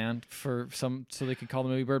don't know, man. So they could call the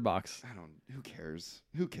movie Bird Box. I don't. Who cares?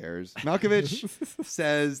 Who cares? Malkovich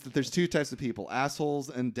says that there's two types of people: assholes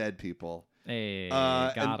and dead people. Hey,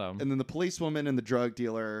 and, got him. And then the policewoman and the drug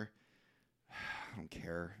dealer. I don't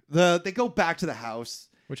care. They go back to the house.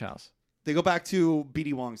 Which house? They go back to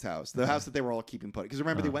BD Wong's house, the house that they were all keeping put. Because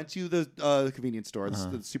remember, they went to the convenience store, the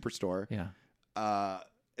superstore. Yeah,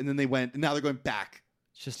 And then they went. And now they're going back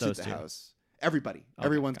it's just to those the two. house. Everybody, Okay,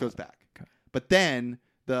 everyone got goes it. back. Okay. But then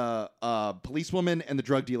the policewoman and the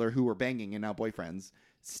drug dealer who were banging and now boyfriends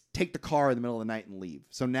take the car in the middle of the night and leave.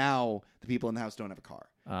 So now the people in the house don't have a car.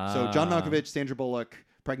 So John Malkovich, Sandra Bullock,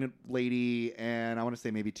 pregnant lady, and I want to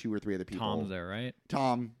say maybe 2 or 3 other people. Tom's there, right?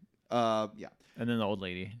 Tom. Yeah. And then the old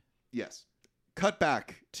lady. Yes. Cut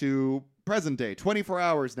back to present day, 24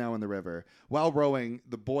 hours now in the river. While rowing,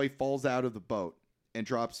 the boy falls out of the boat and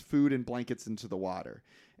drops food and blankets into the water.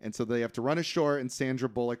 And so they have to run ashore, and Sandra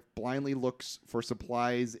Bullock blindly looks for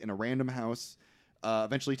supplies in a random house,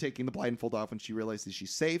 eventually taking the blindfold off when she realizes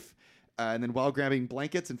she's safe. And then while grabbing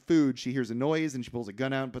blankets and food, she hears a noise, and she pulls a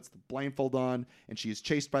gun out and puts the blindfold on, and she is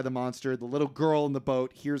chased by the monster. The little girl in the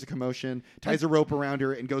boat hears a commotion, ties a rope around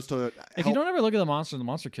her, and goes to If you don't ever look at the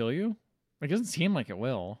monster kill you? It doesn't seem like it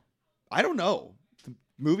will. I don't know. The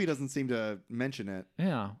movie doesn't seem to mention it.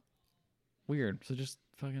 Yeah. Weird. So just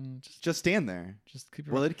Just stand there. keep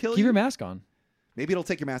Will it kill keep you? your mask on. Maybe it'll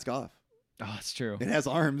take your mask off. Oh, that's true. It has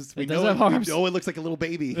arms. It does have arms. We know it looks like a little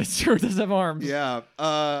baby. It's true. It does have arms. Yeah.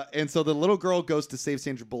 And so the little girl goes to save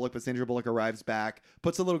Sandra Bullock, but Sandra Bullock arrives back,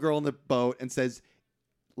 puts the little girl in the boat, and says,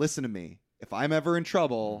 "Listen to me. If I'm ever in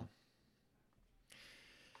trouble,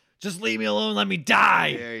 Just leave me alone. Let me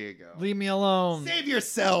die. there you go. Leave me alone. Save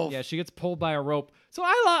yourself." Yeah, she gets pulled by a rope. So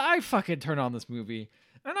I fucking turn on this movie.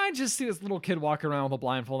 And I just see this little kid walking around with a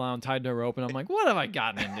blindfold on, tied to a rope, and I'm like, what have I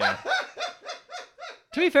gotten into?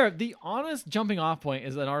 To be fair, the honest jumping off point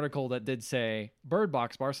is an article that did say Bird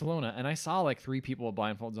Box Barcelona, and I saw like 3 people with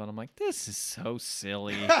blindfolds on. I'm like, this is so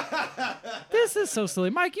silly. This is so silly.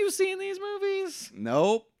 Mike, you seen these movies?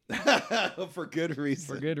 Nope. For good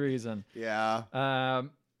reason. For good reason. Yeah.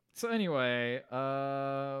 So anyway,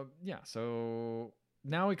 yeah. So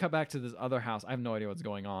now we cut back to this other house. I have no idea what's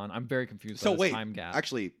going on. I'm very confused. So by this wait, time gap.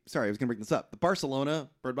 actually, sorry, I was gonna bring this up. The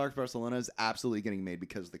Bird Box Barcelona is absolutely getting made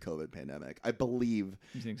because of the COVID pandemic. I believe.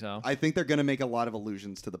 You think so? I think they're gonna make a lot of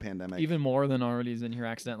allusions to the pandemic. Even more than already is in here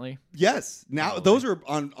accidentally. Yes. Now Probably. those are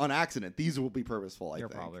on accident. These will be purposeful. You're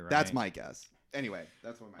think probably right. That's my guess. Anyway,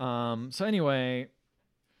 that's what my. So anyway,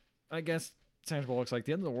 I guess Sandra Bullock's like,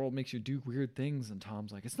 the end of the world makes you do weird things, and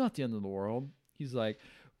Tom's like, it's not the end of the world. He's like,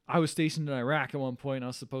 I was stationed in Iraq at one point. I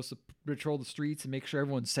was supposed to patrol the streets and make sure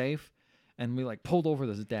everyone's safe. And we like pulled over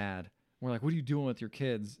this dad. We're like, what are you doing with your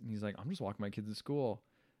kids? And he's like, I'm just walking my kids to school.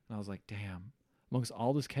 And I was like, damn, amongst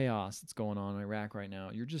all this chaos that's going on in Iraq right now,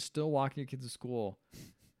 you're just still walking your kids to school.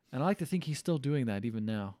 And I like to think he's still doing that even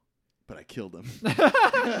now. But I killed him.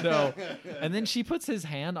 No. And then she puts his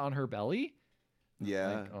hand on her belly.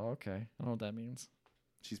 Yeah. Like, oh, okay. I don't know what that means.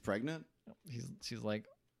 She's pregnant. She's like,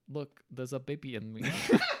 look, there's a baby in me.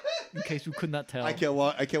 In case you could not tell. I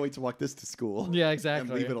can't wait to walk this to school. Yeah, exactly.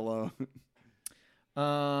 And leave it alone.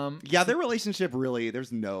 Yeah, their relationship really,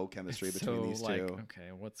 there's no chemistry between these two.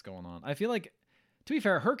 Okay, what's going on? I feel like, to be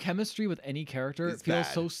fair, her chemistry with any character It's feels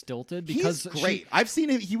bad. so stilted because He's great. I've seen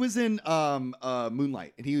him. He was in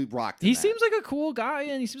Moonlight, and he rocked. he in that. seems like a cool guy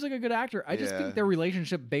and he seems like a good actor. I just Yeah. think their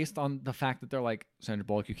relationship, based on the fact that they're like, Sandra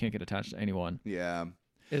Bullock, you can't get attached to anyone, Yeah.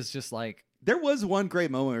 is just like, There was one great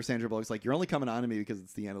moment where Sandra Bullock's like, "You're only coming on to me because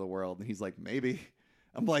it's the end of the world," and he's like, "Maybe."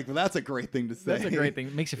 I'm like, "Well, that's a great thing to say." that's a great thing.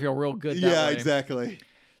 It makes you feel real good. That Yeah, way. exactly.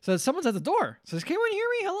 So someone's at the door. Says, can anyone hear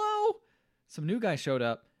me? Hello? Some new guy showed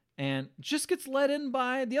up and just gets let in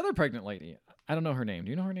by the other pregnant lady. I don't know her name. Do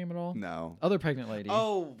you know her name at all? No. Other pregnant lady.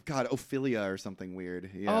 Oh God, Ophelia or something weird.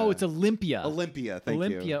 Yeah. Oh, it's Olympia. Olympia. Thank you.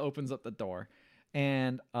 Olympia opens up the door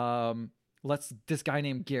and lets this guy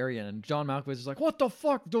named Gary in. And John Malkovich is like, what the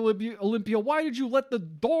fuck, Olympia? Why did you let the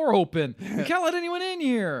door open? You can't let anyone in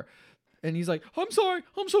here. And he's like, I'm sorry.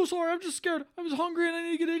 I'm so sorry. I'm just scared. I was hungry and I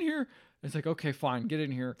need to get in here. And it's like, okay, fine. Get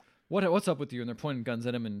in here. What's up with you? And they're pointing guns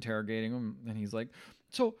at him and interrogating him. And he's like,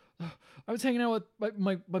 so I was hanging out with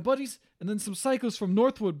my buddies, and then some psychos from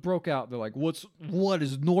Northwood broke out. They're like, what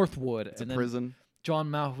is Northwood? It's and a then prison. John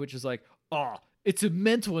Malkovich is like, it's a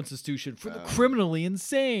mental institution for the criminally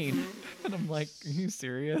insane. And I'm like, are you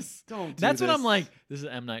serious? Don't. That's what I'm like. This is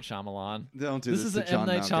M. Night Shyamalan. Don't do This this. is an to John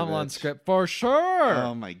M. Night Shyamalan Malkovich. script for sure.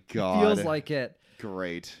 Oh my God. Feels like it.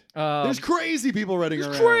 Great. Um, There's crazy people running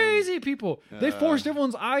There's around. crazy people. They forced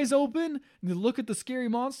everyone's eyes open and they look at the scary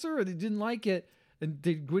monster, or they didn't like it and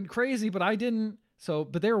they went crazy, but I didn't. So,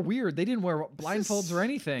 but they were weird. They didn't wear blindfolds or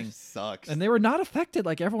anything, This sucks. and they were not affected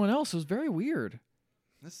like everyone else. It was very weird.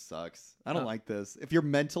 This sucks. I don't like this. If you're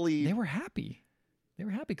mentally, They were happy. They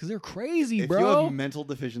were happy because they're crazy, if bro. you have mental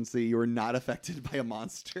deficiency, you are not affected by a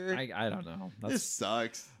monster. I don't know. This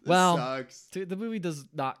sucks. This Well, sucks. The movie does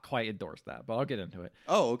not quite endorse that, but I'll get into it.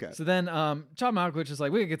 Oh, okay. So then John Malkovich is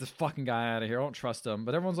like, we gotta get this fucking guy out of here. I don't trust him.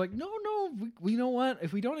 But everyone's like, no, we know what?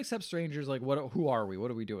 If we don't accept strangers, like, who are we?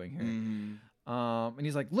 What are we doing here? Mhm. And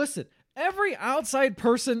he's like, listen, every outside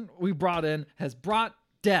person we brought in has brought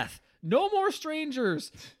death. No more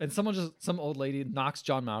strangers. And some old lady knocks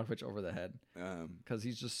John Malkovich over the head because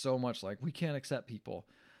he's just so much like, we can't accept people.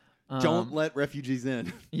 Don't let refugees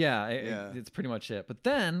in. Yeah, Yeah. it's pretty much it. But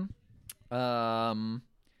then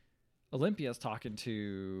Olympia's talking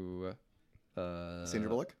to Sandra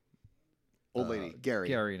Bullock? Old lady.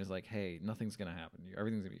 Gary. and is like, hey, nothing's going to happen to you.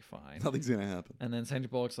 Everything's going to be fine. Nothing's going to happen. And then Sandra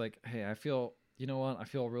Bullock's like, hey, you know what? I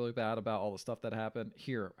feel really bad about all the stuff that happened.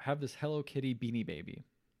 Here, have this Hello Kitty Beanie Baby.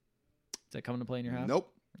 Is that coming to play in your house?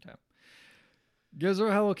 Nope. Okay. Gives her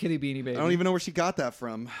a Hello Kitty Beanie Baby. I don't even know where she got that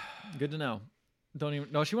from. Good to know.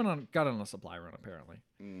 No, she got it on a supply run apparently.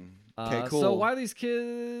 Okay, cool. So why these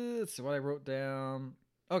kids? What I wrote down.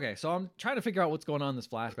 Okay, so I'm trying to figure out what's going on in this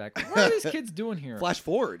flashback. What are these kids doing here? Flash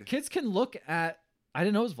forward. Kids can look at. I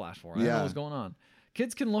didn't know it was flash forward. I didn't know Yeah. what was going on.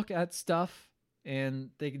 Kids can look at stuff, and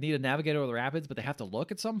they need to navigate over the rapids, but they have to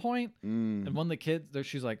look at some point. Mm. And one of the kids,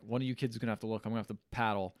 she's like, one of you kids is gonna have to look. I'm gonna have to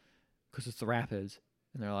paddle because it's the rapids.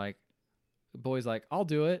 And they're like, the boy's like, I'll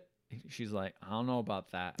do it. She's like, I don't know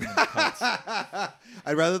about that. And then it cuts,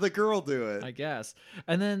 I'd rather the girl do it. I guess.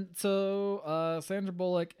 And then so Sandra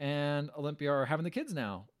Bullock and Olympia are having the kids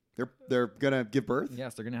now. They're gonna give birth.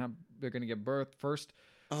 Yes, they're gonna give birth first.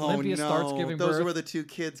 Oh Olympia no, starts giving those birth. are where the two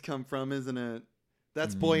kids come from, isn't it?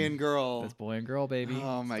 That's boy and girl. That's boy and girl, baby.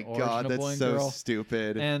 Oh my It's the origin god, of that's boy and so girl.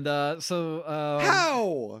 stupid. And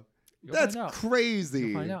How? you'll That's find out. crazy.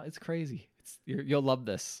 You'll find out. It's crazy. You'll love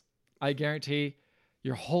this. I guarantee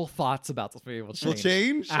your whole thoughts about this movie will change. Will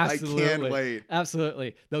change? Absolutely. I can't wait.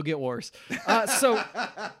 Absolutely. They'll get worse. So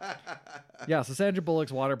Sandra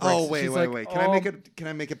Bullock's water breaks. Oh wait. She's like, Can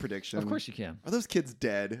I make a prediction? Of course you can. Are those kids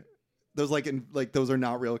dead? Those those are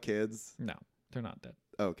not real kids. No, they're not dead.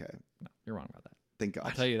 Okay. No, you're wrong about that. Thank God.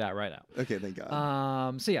 I'll tell you that right now. Okay, thank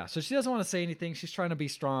God. So she doesn't want to say anything. She's trying to be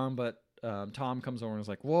strong, but Tom comes over and is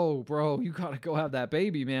like, "Whoa, bro, you gotta go have that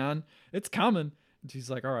baby, man. It's coming." And she's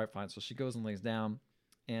like, "All right, fine." So she goes and lays down,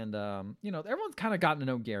 and everyone's kind of gotten to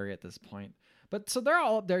know Gary at this point. But so they're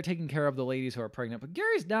all up there taking care of the ladies who are pregnant. But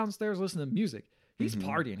Gary's downstairs listening to music. He's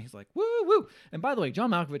partying. He's like, woo, woo. And by the way,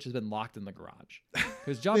 John Malkovich has been locked in the garage.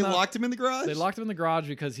 They locked him in the garage? They locked him in the garage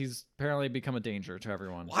because he's apparently become a danger to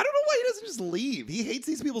everyone. Well, I don't know why he doesn't just leave. He hates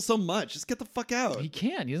these people so much. Just get the fuck out. He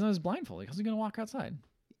can't. He doesn't have his blindfold. How's he going to walk outside?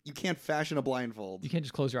 You can't fashion a blindfold. You can't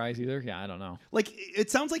just close your eyes either? Yeah, I don't know. Like,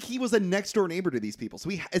 it sounds like he was a next door neighbor to these people.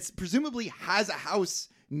 So it's presumably has a house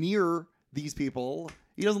near these people.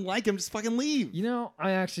 He doesn't like him. Just fucking leave.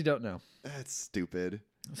 I actually don't know. That's stupid.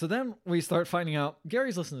 So then we start finding out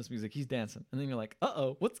Gary's listening to this music. He's dancing. And then you're like,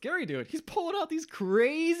 uh-oh, what's Gary doing? He's pulling out these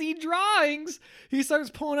crazy drawings. He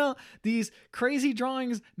starts pulling out these crazy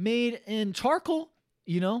drawings made in charcoal.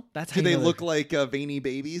 That's how Do they look like veiny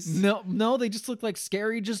babies? No, they just look like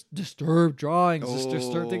scary, just disturbed drawings, just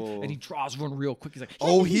disturbed things. And he draws one real quick. He's like,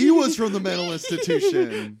 oh, he was from the mental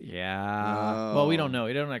institution. Yeah. Well, we don't know.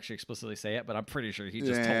 He don't actually explicitly say it, but I'm pretty sure he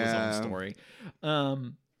just told his own story.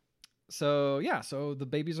 So the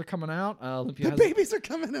babies are coming out. Babies are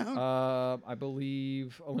coming out. I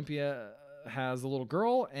believe Olympia has a little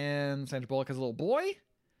girl and Sandra Bullock has a little boy.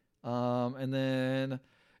 And then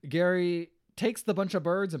Gary takes the bunch of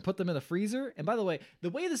birds and put them in the freezer. And by the way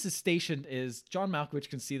this is stationed is John Malkovich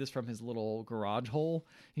can see this from his little garage hole.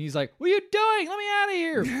 And he's like, "What are you doing? Let me out of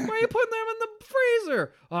here. Why are you putting them in the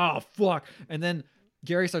freezer? Oh, fuck." And then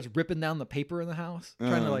Gary starts ripping down the paper in the house,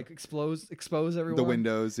 trying to expose everyone. The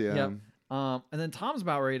windows, yeah. Yep. And then Tom's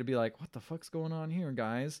about ready to be like, "What the fuck's going on here,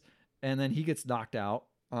 guys?" And then he gets knocked out.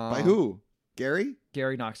 By who? Gary?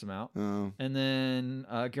 Gary knocks him out. Oh. And then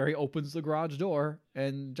Gary opens the garage door,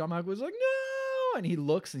 and John Malkovich is like, "No!" And he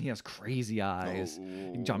looks, and he has crazy eyes. Oh.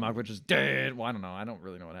 And John Malkovich is dead. Well, I don't know. I don't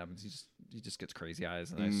really know what happens. He just gets crazy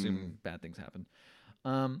eyes, and I assume bad things happen.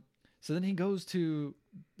 So then Gary goes to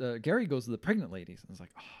the pregnant ladies and is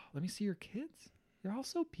like, "Oh, let me see your kids. They're all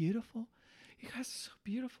so beautiful. You guys are so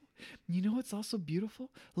beautiful. You know what's also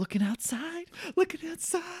beautiful? Looking outside. Looking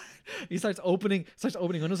outside." He starts opening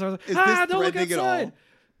windows. Is this don't look threatening at outside. all?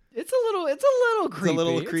 It's a little creepy. It's a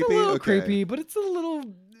little creepy? It's a little Okay. creepy, but it's a little.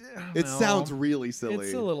 It sounds really silly.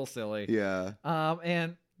 It's a little silly. Yeah.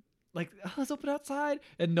 And like, let's open outside,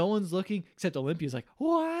 and no one's looking except Olympia's like,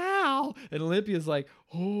 "Wow," and Olympia's like,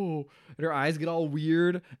 "Oh," and her eyes get all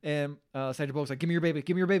weird, and Sandra Bullock's like, "Give me your baby,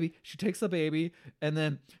 give me your baby." She takes the baby, and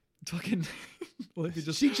then fucking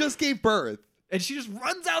Olympia She just gave birth. and she just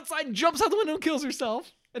runs outside and jumps out the window and kills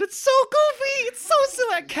herself. And it's so goofy. It's so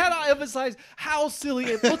silly. I cannot emphasize how silly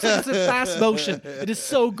it looks like it's in fast motion. It is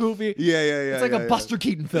so goofy. Yeah. It's like a Buster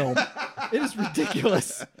Keaton film. It is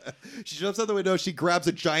ridiculous. She jumps out the window. She grabs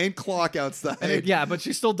a giant clock outside. But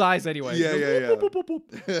she still dies anyway. Yeah. Boop, boop, boop,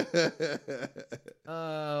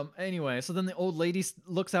 boop. Anyway, so then the old lady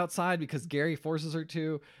looks outside because Gary forces her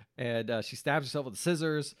to, and she stabs herself with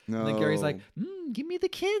scissors. No. And then Gary's like, "Give me the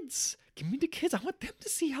kids. Give me the kids. I want them to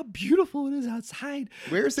see how beautiful it is outside."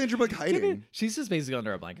 Where is Sandra Bullock hiding? She's just basically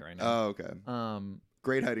under a blanket right now. Oh, okay.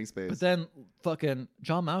 Great hiding space. But then fucking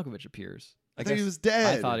John Malkovich appears. I thought he was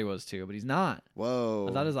dead. I thought he was too, but he's not. Whoa.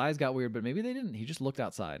 I thought his eyes got weird, but maybe they didn't. He just looked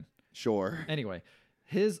outside. Sure. Anyway,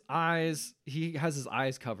 he has his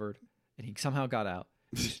eyes covered, and he somehow got out.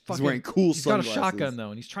 He's wearing cool sunglasses. He's got a shotgun though,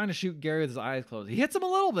 and he's trying to shoot Gary with his eyes closed. He hits him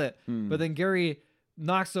a little bit, but then Gary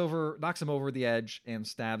knocks him over the edge and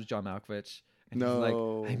stabs John Malkovich. And he's like,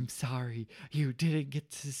 "I'm sorry, you didn't get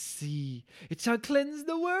to see. It's how cleanse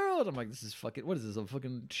the world." I'm like, this is fucking, what is this, a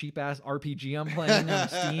fucking cheap ass RPG I'm playing on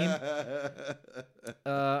Steam?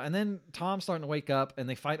 And then Tom's starting to wake up, and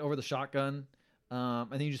they fight over the shotgun. And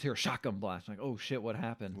then you just hear a shotgun blast. I'm like, oh shit, what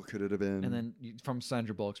happened? What could it have been? And then from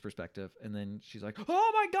Sandra Bullock's perspective, and then she's like,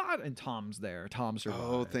 "Oh my god!" And Tom's there. Tom survived.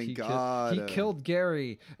 Oh, thank God. He killed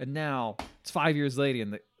Gary, and now it's 5 years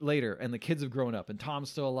later, and the kids have grown up, and Tom's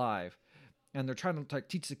still alive. And they're trying to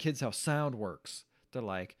teach the kids how sound works. They're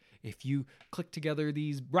like, if you click together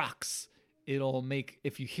these rocks, it'll make,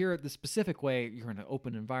 if you hear it the specific way, you're in an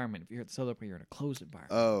open environment. If you hear it the other way, you're in a closed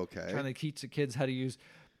environment. Oh, okay. Trying to teach the kids how to use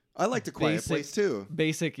I like the Quiet Place too.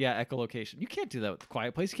 Basic, echolocation. You can't do that with the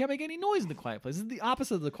Quiet Place. You can't make any noise in the Quiet Place. This is the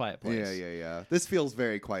opposite of the Quiet Place. Yeah. This feels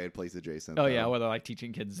very Quiet Place adjacent. Oh, yeah, where they're like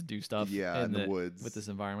teaching kids to do stuff in the woods. With this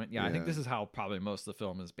environment. Yeah, I think this is how probably most of the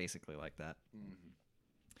film is basically like that.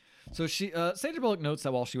 So Sandra Bullock notes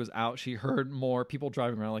that while she was out, she heard more people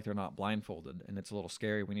driving around like they're not blindfolded, and it's a little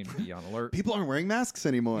scary. We need to be on alert. People aren't wearing masks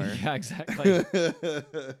anymore. Yeah, exactly.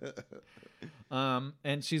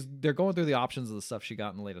 And they're going through the options of the stuff she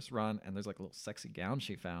got in the latest run, and there's like a little sexy gown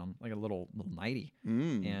she found, like a little nightie.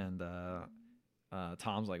 And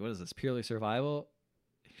Tom's like, "What is this? Purely survival?"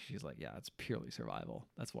 She's like, "Yeah, it's purely survival.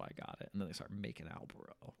 That's why I got it." And then they start making out,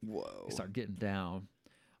 bro. Whoa! They start getting down,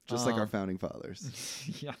 just like our founding fathers.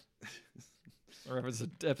 Yeah. Or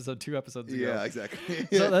episode 2 episodes ago. Yeah, exactly.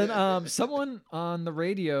 So then someone on the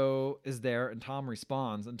radio is there, and Tom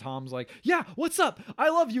responds, and Tom's like, "Yeah, what's up? I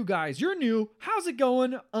love you guys. You're new. How's it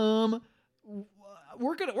going?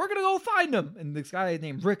 We're gonna go find them." And this guy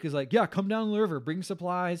named Rick is like, "Yeah, come down the river, bring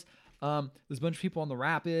supplies. There's a bunch of people on the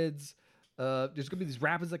rapids. There's gonna be these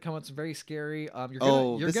rapids that come out. It's very scary.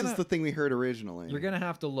 This is the thing we heard originally. You're gonna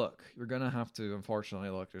have to look. You're gonna have to, unfortunately,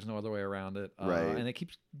 look. There's no other way around it. Right. And it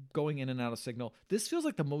keeps going in and out of signal. This feels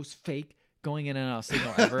like the most fake going in and out of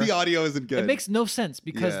signal ever. The audio isn't good. It makes no sense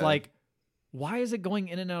because why is it going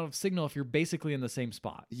in and out of signal if you're basically in the same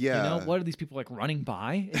spot? Yeah. You know, what are these people like running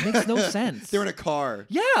by? It makes no sense. They're in a car.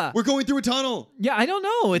 Yeah. We're going through a tunnel. Yeah, I don't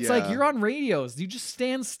know. It's like you're on radios. You just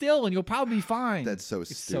stand still and you'll probably be fine. That's so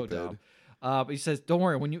it's stupid. So dumb. But he says, "Don't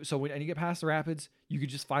worry. When you get past the rapids, you could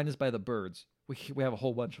just find us by the birds. We have a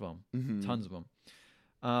whole bunch of them, tons of them."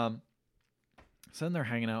 So then they're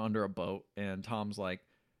hanging out under a boat, and Tom's like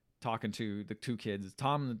talking to the two kids,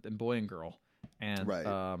 Tom and boy and girl, and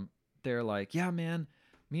they're like, "Yeah, man,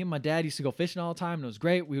 me and my dad used to go fishing all the time, and it was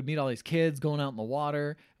great. We would meet all these kids going out in the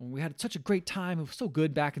water, and we had such a great time. It was so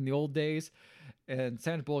good back in the old days." And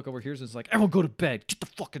Sandra Bullock overhears and is like, "Everyone go to bed. Get the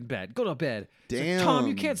fucking bed. Go to bed." Damn. Like, Tom,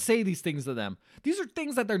 you can't say these things to them. These are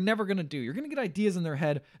things that they're never going to do. You're going to get ideas in their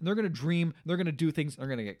head, and they're going to dream, and they're going to do things, and they're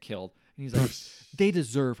going to get killed. And he's like, "They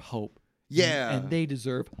deserve hope. Yeah. And they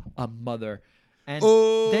deserve a mother." And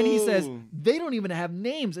then he says, "They don't even have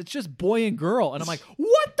names. It's just boy and girl." And I'm like,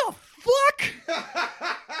 what the fuck?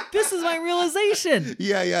 This is my realization.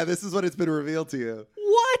 Yeah. This is what it's been revealed to you.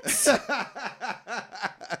 What?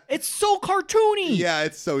 It's so cartoony. Yeah,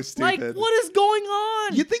 it's so stupid. Like, what is going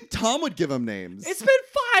on? You'd think Tom would give them names. It's been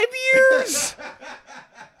 5 years.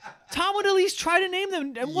 Tom would at least try to name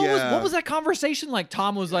them. And what was that conversation like?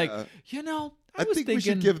 Tom was like, I was thinking we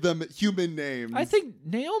should give them human names. I think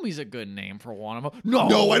Naomi's a good name for one of them.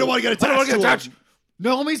 No, I don't want to get attached to him.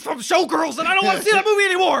 Naomi's from Showgirls, and I don't want to see that movie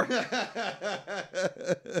anymore.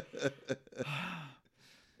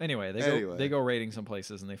 Anyway, they go raiding some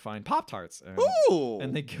places, and they find Pop-Tarts.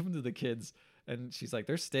 And they give them to the kids. And she's like,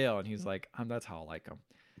 "They're stale." And he's like, "That's how I like them.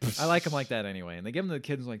 I like them like that anyway." And they give them to the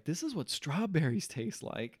kids, and like, "This is what strawberries taste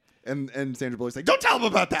like." And Sandra Bullock's like, "Don't tell them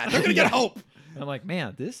about that. They're going to get hope." And I'm like,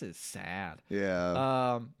 man, this is sad.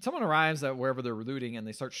 Yeah. Someone arrives at wherever they're looting, and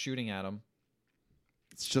they start shooting at them.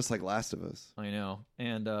 It's just like Last of Us. I know.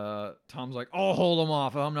 And Tom's like, "I'll hold them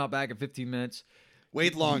off. I'm not back in 15 minutes.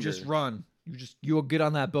 Wait longer. You just run. You'll get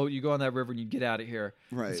on that boat. You go on that river, and you get out of here."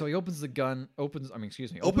 Right. And so he opens the gun. Opens the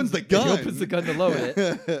gun. He opens the gun to load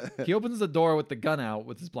it. He opens the door with the gun out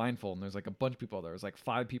with his blindfold, and there's like a bunch of people there. There's like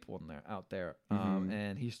 5 people out there.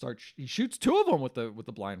 And he shoots 2 of them with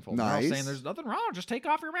the blindfold. Nice. Saying, "There's nothing wrong. Just take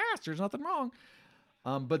off your mask. There's nothing wrong."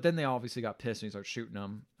 But then they obviously got pissed, and he starts shooting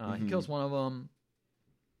them. He kills one of them,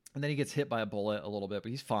 and then he gets hit by a bullet a little bit, but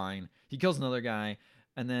he's fine. He kills another guy,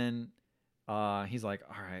 and then he's like,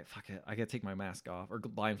 "All right, fuck it. I gotta take my mask off or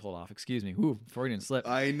blindfold off." Excuse me. Ooh, Freudian slip.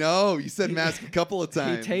 I know. You said mask a couple of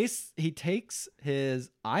times. He takes his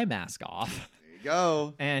eye mask off. There you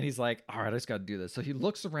go. And he's like, "All right, I just gotta do this." So he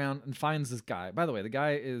looks around and finds this guy. By the way, the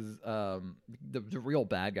guy is the real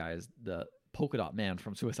bad guy is the polka dot man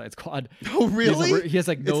from Suicide Squad. Oh, really? He has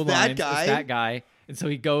like no it's lines. That guy? It's that guy. And so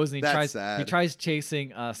he goes and he tries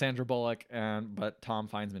chasing Sandra Bullock, but Tom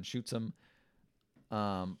finds him and shoots him.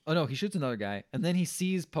 He shoots another guy, and then he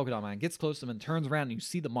sees Polka Dot Man, gets close to him, and turns around, and you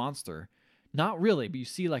see the monster. Not really, but you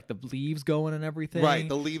see like the leaves going and everything. Right,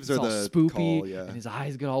 the leaves it's are all the spoopy, call, yeah. and his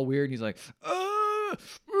eyes get all weird, and he's like,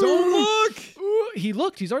 "Don't look!" He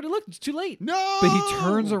looked. He's already looked. It's too late. No! But he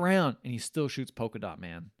turns around, and he still shoots Polka Dot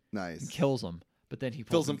Man. Nice. And kills him. But then he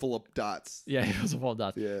fills him full of dots. Yeah, he fills him full of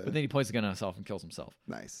dots. Yeah. But then he points the gun at himself and kills himself.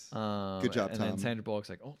 Nice. Good job, and Tom. then Sandra Bullock's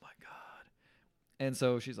like, "Oh my god." And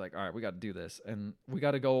so she's like, all right, we got to do this. And we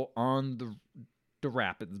got to go on the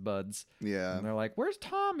rapids, buds. Yeah. And they're like, where's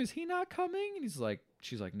Tom? Is he not coming? And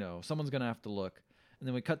she's like, no, someone's going to have to look. And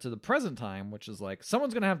then we cut to the present time, which is like,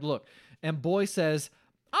 someone's going to have to look. And boy says,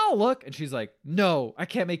 I'll look. And she's like, no, I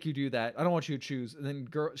can't make you do that. I don't want you to choose. And then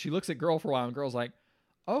she looks at girl for a while, and girl's like,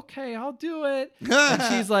 okay, I'll do it. And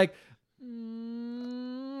she's like,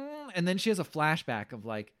 and then she has a flashback of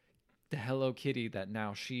like the Hello Kitty that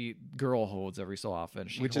now girl holds every so often.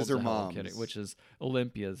 Which holds is her the Hello mom's. Kitty, which is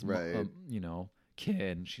Olympia's, Right. Kid.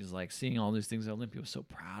 And she's like seeing all these things. Olympia was so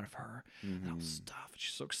proud of her. Mhm. That was stuff.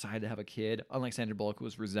 She's so excited to have a kid. Unlike Sandra Bullock, who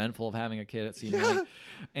was resentful of having a kid at scene. Yeah.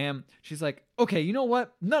 And she's like, okay, you know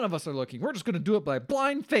what? None of us are looking. We're just going to do it by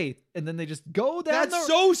blind faith. And then they just go down That's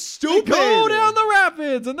so stupid. They go down the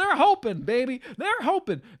rapids and they're hoping, baby. They're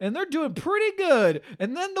hoping. And they're doing pretty good.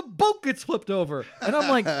 And then the boat gets flipped over. And I'm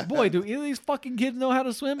like, boy, do either of these fucking kids know how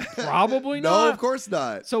to swim? Probably not. No, of course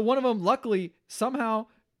not. So one of them, luckily, somehow,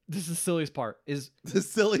 this is the silliest part, is The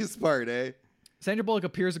silliest part, eh? Sandra Bullock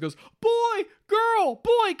appears and goes, boy, girl.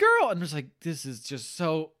 And I'm just like, this is just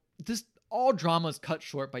so, all drama is cut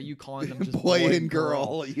short by you calling them just Boy and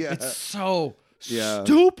girl. Yeah. It's so Yeah.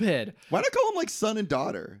 stupid. Why not call them like son and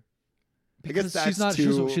daughter? I guess Because that's she's not,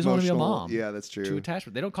 too she's want to be a emotional. mom. Yeah, that's true. Too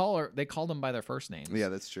attached. They don't call her, they call them by their first names. Yeah,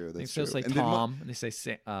 that's true. They That's still true. say And then Tom, and they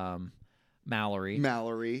say Mallory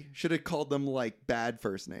Mallory should have called them like bad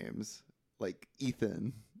first names, like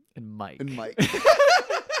Ethan and Mike. and Mike.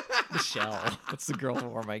 Michelle. That's the girl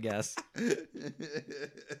form, I guess.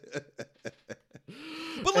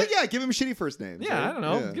 But like, yeah, give him shitty first names. Yeah, right? I don't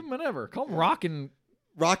know. Yeah. Give them whatever. Call them Rockin'.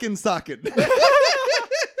 Rockin' Sockin'.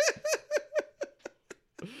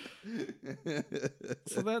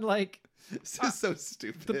 So then, like, This is so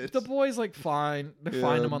stupid. the boy's like fine. They Yeah.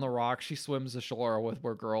 find him on the rock. She swims ashore with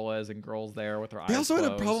where girl is, and girl's there with her They eyes also had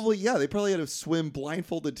to closed. they probably had to swim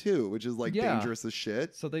blindfolded too, which is like Yeah. dangerous as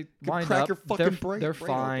shit. So they Could wind crack up. your fucking They're brain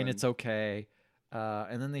fine. open. It's okay.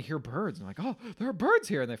 And then they hear birds and like, oh, there are birds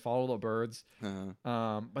here, and they follow the birds.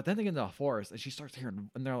 But then they get into a forest, and she starts hearing,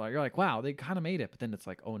 and you're like, wow, they kind of made it. But then it's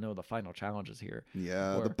like, oh no, the final challenge is here.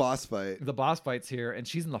 Yeah, Or- the boss fight. The boss fight's here, and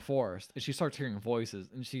she's in the forest, and she starts hearing voices,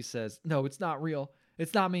 and she says, no, it's not real.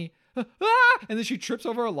 It's not me. Ah! And then she trips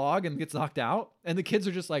over a log and gets knocked out, and the kids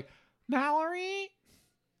are just like, Mallory?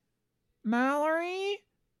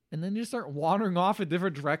 And then you start wandering off in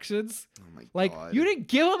different directions. Oh my Like, god. you didn't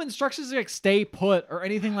give them instructions to like stay put or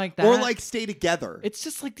anything like that. or like stay together. it's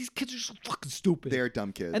just like these kids are just fucking stupid. They're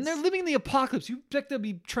dumb kids. And they're living the apocalypse. You expect them to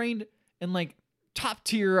be trained in like top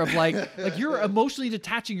tier of like you're emotionally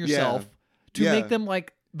detaching yourself to Yeah. make them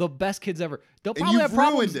like the best kids ever. They'll And probably you've have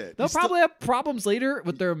problems. ruined it. They'll You still- probably have problems later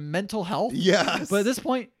with their mental health. Yes. But at this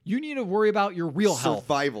point, you need to worry about your real health.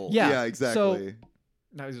 Survival. Yeah, Yeah, exactly.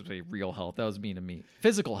 That was say real health. That was mean to me.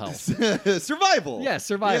 Physical health. Survival. Yeah,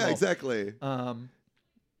 survival. Yeah, exactly.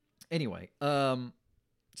 Anyway. So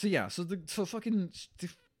fucking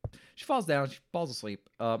she falls down. She falls asleep.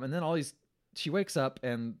 And then she wakes up,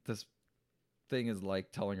 and this thing is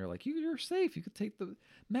like telling her like you're safe. You could take the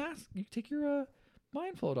mask. You could take your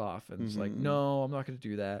blindfold off. And it's like, Mhm. no, I'm not going to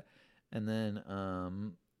do that. And then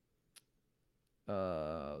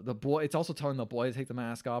the boy. It's also telling the boy to take the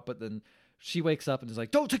mask off, but then she wakes up and is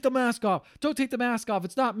like, "Don't take the mask off! Don't take the mask off!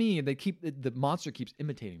 It's not me!" And the monster keeps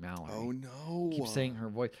imitating Mallory. Oh no. Keeps saying her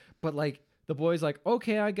voice, but like the boy's like,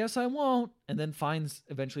 "Okay, I guess I won't," and then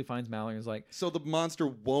eventually finds Mallory and is like, So the monster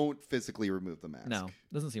won't physically remove the mask. "No,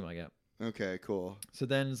 doesn't seem like it." Okay, cool. So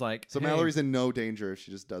then it's like, So hey. Mallory's in no danger if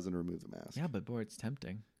she just doesn't remove the mask. Yeah, but boy, it's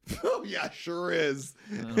tempting. Oh yeah, sure is.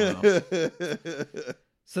 I don't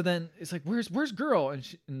So then it's like, where's girl?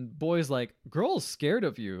 And boy's like, girl's scared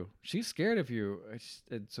of you. She's scared of you.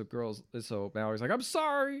 And so Mallory's like, I'm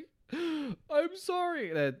sorry. I'm sorry.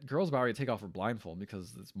 And that girl's about ready to take off her blindfold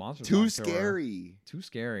because this monster's Too not killer. scary. Too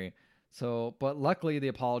scary. So, but luckily the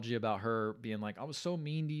apology about her being like, I was so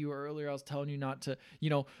mean to you earlier. I was telling you not to,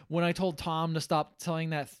 when I told Tom to stop telling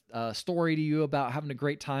that story to you about having a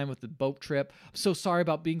great time with the boat trip. I'm so sorry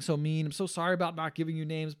about being so mean. I'm so sorry about not giving you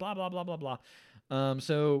names, blah, blah, blah, blah, blah.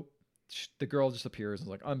 So the girl just appears and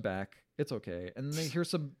is like, I'm back. It's okay. And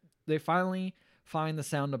they finally find the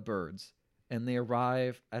sound of birds and they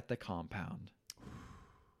arrive at the compound.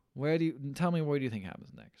 Tell me, where do you think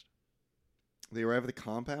happens next? They arrive at the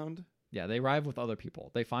compound? Yeah, they arrive with other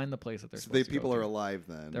people. They find the place that they're So supposed to people go are to. alive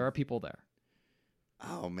then. There are people there.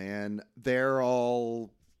 Oh man, they're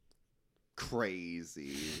all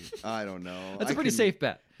crazy. I don't know. That's a pretty safe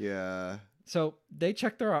bet. Yeah. So they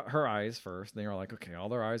check her eyes first. And they are like, okay, all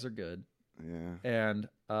their eyes are good. Yeah. And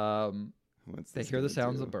What's they this hear the gonna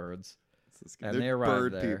sounds do? of birds. What's And They're they arrive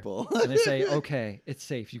bird there. people. And they say, okay, it's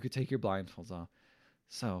safe. You could take your blindfolds off.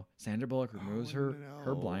 So Sandra Bullock removes her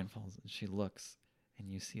blindfolds and she looks, and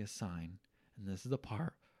you see a sign. And this is the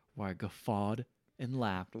part where I guffawed and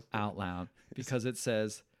laughed out loud because it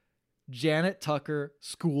says, Janet Tucker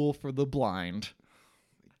School for the Blind.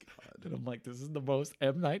 And I'm like, this is the most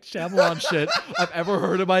M. Night Shyamalan shit I've ever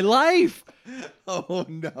heard in my life. Oh,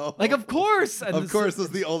 no. Like, of course. And of course, those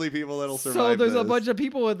are the only people that'll survive. So there's a this. bunch of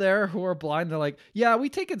people in there who are blind. They're like, yeah, we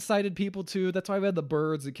take sighted people too. That's why we have the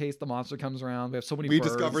birds in case the monster comes around. We have so many birds. We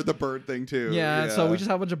discovered the bird thing too. Yeah, so we just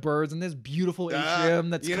have a bunch of birds and this beautiful atrium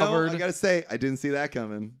that's covered. I gotta say, I didn't see that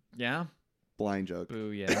coming. Yeah? Blind joke.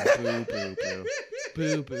 Boo, yeah. Boo, boo, boo.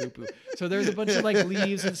 Boo, boo, boo. So there's a bunch of like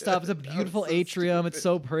leaves and stuff. It's a beautiful atrium. It's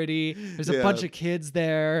so pretty. There's a bunch of kids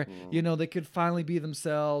there. You know, they could finally be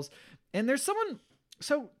themselves. And there's someone.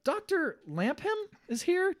 So Dr. Lampum is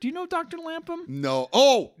here. Do you know Dr. Lampum? No.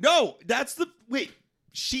 Oh, no. That's the. Wait.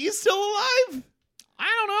 She's still alive?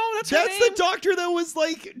 I don't know. That's the doctor that was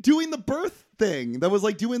like doing the birth thing. That was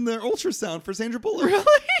like doing the ultrasound for Sandra Bullock. Really?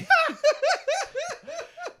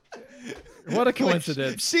 What a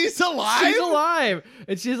coincidence. Wait, she's alive? She's alive.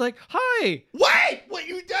 And she's like, hi. Wait, what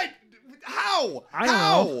you did? How? I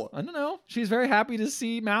don't know. She's very happy to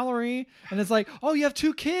see Mallory. And it's like, oh, you have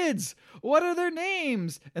 2 kids. What are their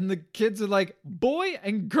names? And the kids are like, boy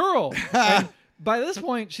and girl. And by this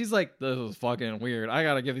point, she's like, this is fucking weird. I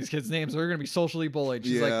got to give these kids names. They're going to be socially bullied.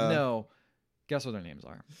 She's like, no. Guess what their names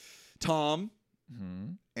are? Tom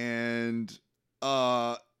and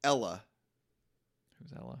Ella.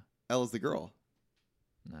 Who's Ella? Ella's the girl.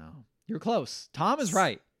 No. You're close. Tom is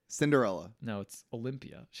right. Cinderella. No, it's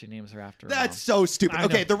Olympia. She names her after her That's mom. so stupid.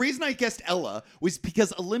 Okay, the reason I guessed Ella was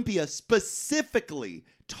because Olympia specifically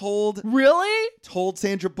told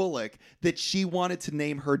Sandra Bullock that she wanted to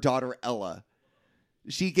name her daughter Ella.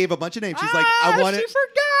 She gave a bunch of names. She's like, I want it. She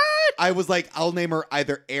forgot. I was like, I'll name her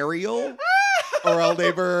either Ariel or I'll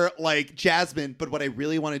name her like Jasmine. But what I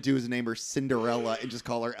really want to do is name her Cinderella and just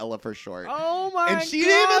call her Ella for short. Oh my god. And she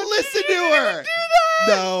didn't even listen to her. Do that.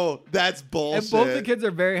 No, that's bullshit. And both the kids are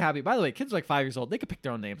very happy. By the way, kids are like 5 years old. They could pick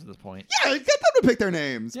their own names at this point. Yeah, get them to pick their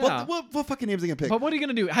names. Yeah. What fucking names are they gonna pick? But what are you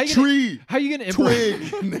gonna do? How you gonna improvise?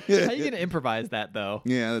 How are you gonna improvise that though?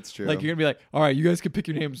 Yeah, that's true. Like you're gonna be like, all right, you guys can pick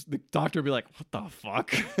your names. The doctor will be like, what the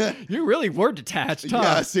fuck? You really were detached, huh?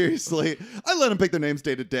 Yeah, seriously. I let them pick their names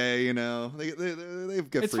day to day. You know, they've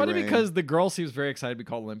got. It's funny because the girl seems very excited to be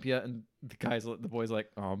called Olympia, and the boy's like,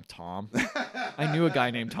 I'm Tom. I knew a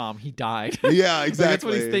guy named Tom. He died. Yeah, exactly. That's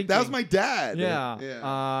what he's thinking. That was my dad.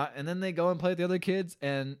 Yeah. And then they go and play with the other kids,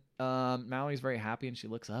 and Mallory's very happy, and she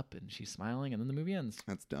looks up, and she's smiling, and then the movie ends.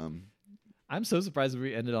 That's dumb. I'm so surprised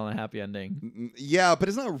we ended on a happy ending. Yeah, but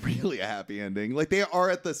it's not really a happy ending. Like, they are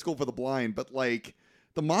at the school for the blind, but, like,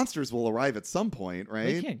 the monsters will arrive at some point, right?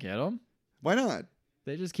 They can't get them. Why not?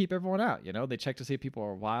 They just keep everyone out, you know? They check to see if people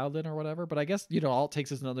are wilding or whatever. But I guess, you know, all it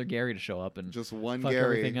takes is another Gary to show up and just one fuck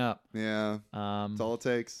Gary. everything up. Yeah. That's all it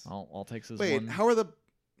takes. All it takes is Wait, one. how are the...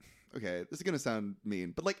 Okay, this is going to sound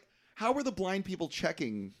mean, but, like, how are the blind people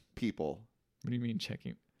checking people? What do you mean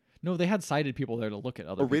checking? No, they had sighted people there to look at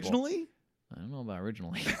other Originally? people. I don't know about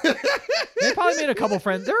originally. They probably made a couple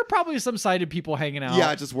friends. There were probably some sighted people hanging out.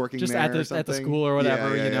 Yeah, just working just there at the school or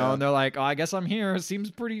whatever, you know. And they're like, "Oh, I guess I'm here.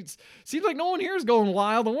 Seems like no one here is going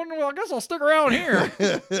wild. I guess I'll stick around here."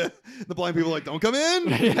 The blind people are like, "Don't come in."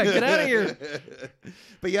 Yeah, get out of here.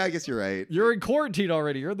 But yeah, I guess you're right. You're in quarantine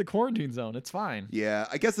already. You're in the quarantine zone. It's fine. Yeah,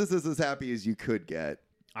 I guess this is as happy as you could get.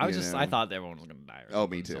 I thought everyone was gonna die. Oh,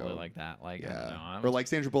 me too. Something like that. Like, yeah. I don't know. Or like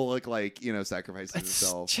Sandra Bullock, like, you know, sacrifices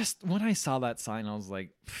herself. Just when I saw that sign, I was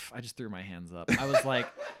like, I just threw my hands up. I was like,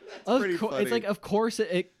 it's like, of course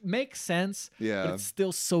it makes sense. Yeah. But it's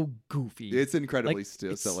still so goofy. It's incredibly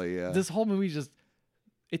silly. Yeah. This whole movie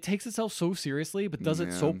it takes itself so seriously, but does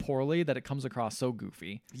it so poorly that it comes across so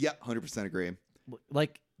goofy. Yeah, 100% agree.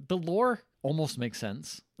 Like the lore almost makes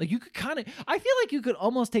sense. Like you could I feel like you could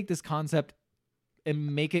almost take this concept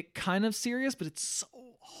and make it kind of serious, but it's so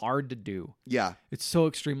hard to do. Yeah. It's so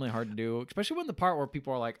extremely hard to do, especially when the part where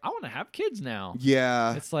people are like, I want to have kids now.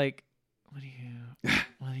 Yeah. It's like, what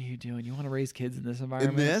are you doing? You want to raise kids in this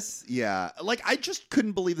environment? In this? Yeah. Like, I just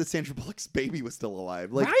couldn't believe that Sandra Bullock's baby was still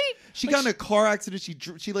alive. Like, right? She got in a car accident.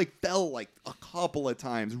 She like fell like a couple of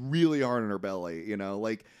times really hard on her belly, you know?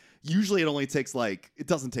 Like, usually it only takes it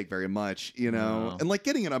doesn't take very much, you know? No. And like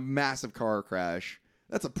getting in a massive car crash,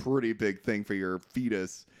 that's a pretty big thing for your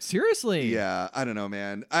fetus. Seriously? Yeah, I don't know,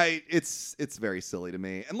 man. It's very silly to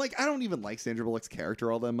me. And like I don't even like Sandra Bullock's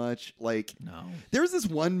character all that much. Like no. There's this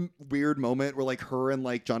one weird moment where like her and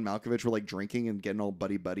like John Malkovich were like drinking and getting all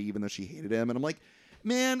buddy-buddy even though she hated him. And I'm like,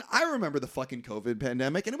 man, I remember the fucking COVID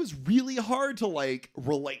pandemic, and it was really hard to like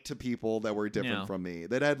relate to people that were different from me,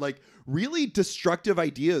 that had like really destructive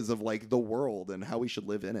ideas of like the world and how we should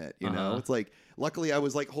live in it. You know, it's like, luckily I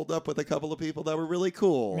was like holed up with a couple of people that were really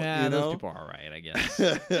cool. Yeah, you know? those people are all right, I guess.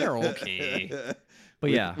 They're okay.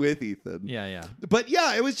 But with Ethan. Yeah. But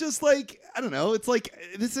yeah, it was just like, I don't know. It's like,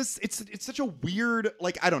 it's such a weird,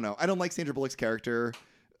 like, I don't know. I don't like Sandra Bullock's character.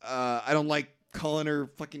 I don't like calling her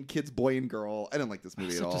fucking kids boy and girl. I don't like this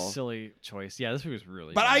movie at all. Such a silly choice. Yeah, this movie was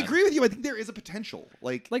really But bad. I agree with you. I think there is a potential.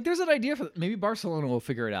 Like there's an idea for maybe Barcelona will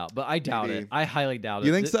figure it out, but I doubt it. I highly doubt it.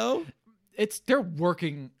 You think so? They're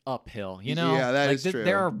working uphill, you know? Yeah, that is true.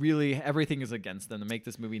 There are really, everything is against them to make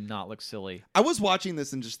this movie not look silly. I was watching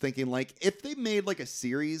this and just thinking, like, if they made like a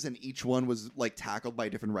series and each one was like tackled by a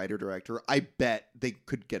different writer director, I bet they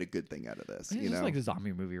could get a good thing out of this. It's just like a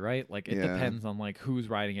zombie movie, right? Like it depends on like who's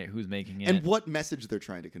writing it, who's making it, and what message they're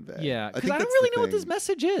trying to convey. Yeah, because I don't really know what this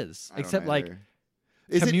message is, except like,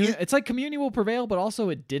 it's like community will prevail, but also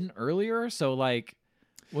it didn't earlier. So like,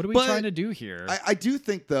 what are we trying to do here? I do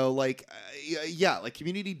think though, like, like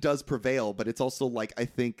community does prevail, but it's also like, I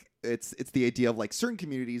think it's the idea of like certain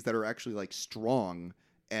communities that are actually like strong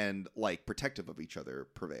and like protective of each other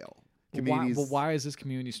prevail. Why is this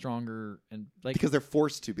community stronger? And like, because they're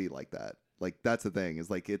forced to be like that. Like that's the thing, is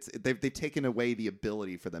like they've taken away the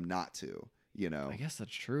ability for them not to. You know, I guess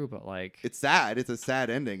that's true, but like, it's sad. It's a sad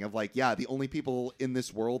ending of like, yeah, the only people in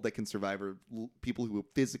this world that can survive are people who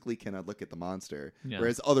physically cannot look at the monster,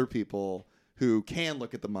 whereas other people who can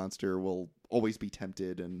look at the monster will always be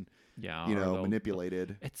tempted and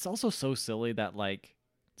manipulated. It's also so silly that like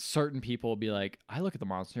certain people will be like, I look at the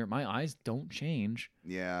monster, my eyes don't change,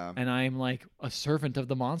 and I'm like a servant of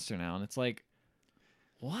the monster now, and it's like,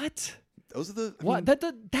 what? Those are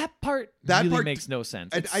the that part makes no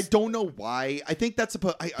sense. I don't know why. I think that's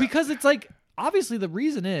because it's like, obviously the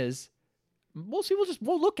reason is most people just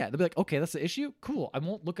won't look at it. They'll be like, okay, that's the issue. Cool, I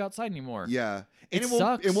won't look outside anymore. Yeah, and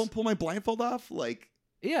it won't pull my blindfold off. Like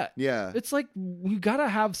yeah. It's like you gotta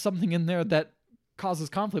have something in there that causes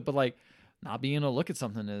conflict, but like not being able to look at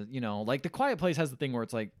something is, like The Quiet Place has the thing where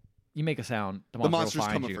it's like you make a sound, the monster's will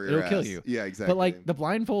find you. It'll kill you. Yeah, exactly. But like the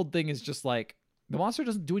blindfold thing is just like, the monster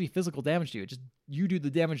doesn't do any physical damage to you. Just you do the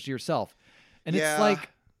damage to yourself. And it's like,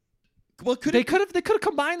 well, they could have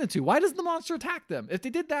combined the two. Why doesn't the monster attack them? If they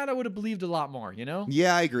did that, I would have believed a lot more, you know?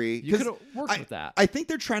 Yeah, I agree. You could have worked with that. I think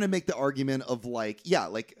they're trying to make the argument of like,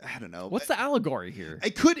 I don't know. What's the allegory here?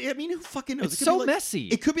 Who fucking knows? It's so messy.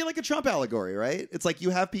 It could be like a Trump allegory, right? It's like you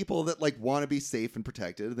have people that like want to be safe and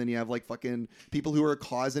protected, and then you have like fucking people who are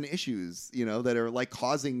causing issues, that are like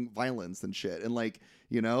causing violence and shit. And like,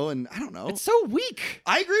 and I don't know. It's so weak.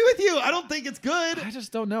 I agree with you. I don't think it's good. I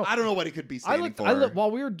just don't know. I don't know what it could be standing for.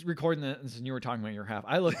 While we were recording this and you were talking about your half,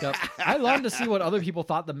 I looked up. I wanted to see what other people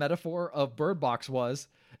thought the metaphor of Bird Box was,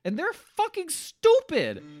 and they're fucking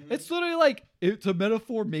stupid. Mm-hmm. It's literally like, it's a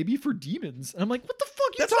metaphor maybe for demons. And I'm like, what the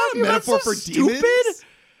fuck? That's not a metaphor for demons. Stupid?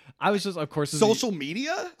 I was just, of course, social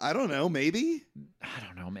media. I don't know. Maybe. I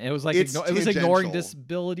don't know, man. It was like it was ignoring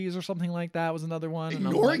disabilities or something like that. Was another one.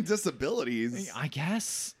 Ignoring disabilities. I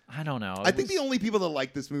guess. I don't know. I think the only people that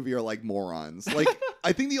like this movie are like morons. Like,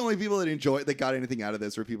 I think the only people that got anything out of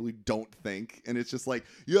this are people who don't think, and it's just like,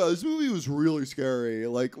 yeah, this movie was really scary.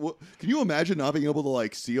 Like, can you imagine not being able to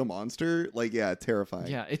like see a monster? Like, yeah,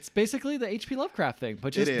 terrifying. Yeah, it's basically the H.P. Lovecraft thing,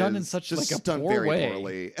 but just done in such like a done poor very way.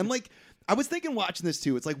 Poorly. And like, I was thinking watching this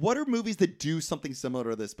too. It's like, what are movies that do something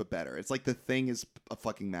similar to this but better? It's like The Thing is a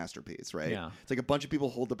fucking masterpiece, right? Yeah. It's like a bunch of people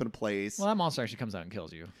holed up in a place. Well, that monster actually comes out and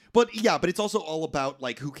kills you. But it's also all about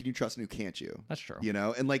like, who can you trust and who can't you? That's true.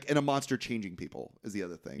 And a monster changing people is the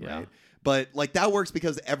other thing, right? But like that works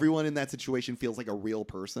because everyone in that situation feels like a real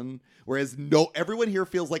person, whereas everyone here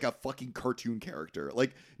feels like a fucking cartoon character.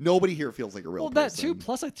 Like nobody here feels like a real person. Well, that too.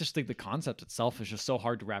 Plus, I just think the concept itself is just so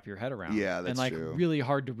hard to wrap your head around. Yeah, that's true. And really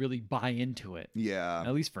hard to really buy into it. Yeah,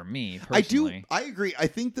 at least for me personally. I agree. I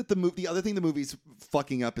think that the other thing the movie's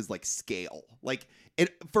fucking up is like scale. Like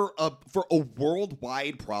for a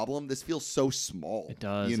worldwide problem, this feels so small. It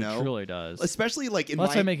does. It truly does. Especially like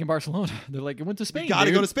that's why making Barcelona. They're like, it went to Spain. Got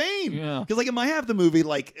to go to Spain. Yeah. Because like in my half of the movie,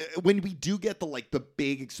 like when we do get the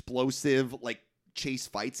big explosive like chase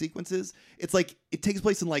fight sequences, it's like it takes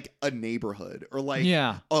place in like a neighborhood or like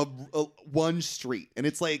a one street, and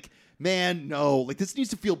it's like, man, no, like this needs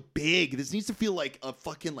to feel big. This needs to feel like a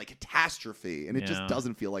fucking like catastrophe, and it just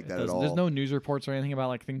doesn't feel like that at all. There's no news reports or anything about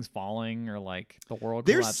like things falling or like the world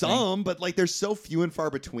There's collapsing. some, but like there's so few and far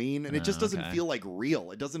between, and it just doesn't feel like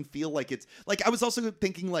real. It doesn't feel like it's like, I was also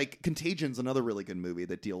thinking like Contagion's another really good movie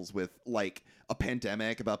that deals with like a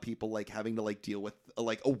pandemic, about people like having to like deal with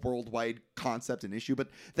like a worldwide concept and issue, but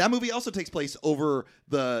that movie also takes place over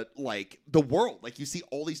the world. Like you see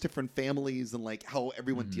all these different families and like how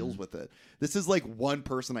everyone deals with it. This is like one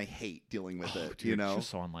person I hate dealing with it. Dude, you know, she was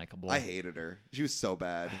so unlikable. I hated her. She was so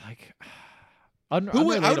bad. Like, I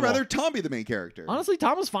would rather Tom be the main character. Honestly,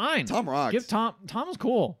 Tom was fine. Tom rocked. Give Tom was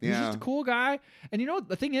cool. He's just a cool guy. And you know what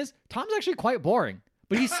the thing is? Tom's actually quite boring.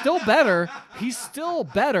 But he's still better. He's still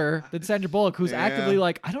better than Sandra Bullock, who's actively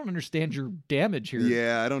like, I don't understand your damage here.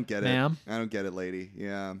 Yeah, I don't get ma'am. it. I don't get it, lady.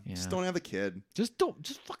 Yeah. Just don't have a kid. Just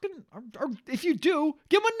fucking, or if you do,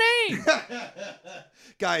 give him a name.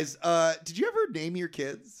 Guys, did you ever name your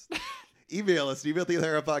kids? Email us,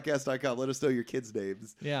 email@theotherapodcast.com. Let us know your kids'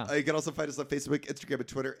 names. Yeah. You can also find us on Facebook, Instagram, and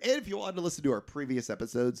Twitter. And if you want to listen to our previous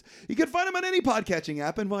episodes, you can find them on any podcatching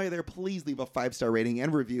app. And while you're there, please leave a 5-star rating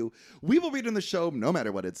and review. We will read on the show no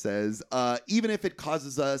matter what it says, even if it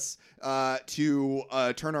causes us to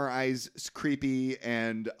turn our eyes creepy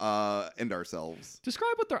and ourselves.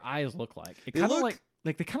 Describe what their eyes look like. It kind of like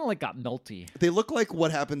they kind of like got melty. They look like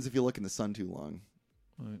what happens if you look in the sun too long.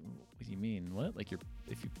 What do you mean? What? Like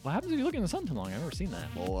what happens if you look in the sun too long? I've never seen that.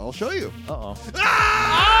 Well, I'll show you. Uh-oh. Good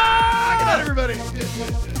night, everybody.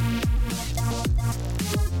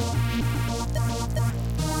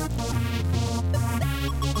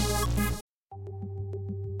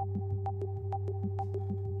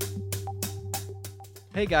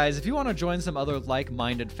 Hey guys, if you want to join some other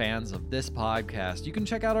like-minded fans of this podcast, you can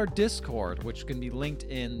check out our Discord, which can be linked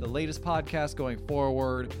in the latest podcast going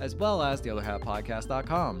forward, as well as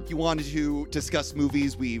theotherhalfpodcast.com. If you wanted to discuss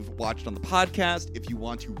movies we've watched on the podcast, if you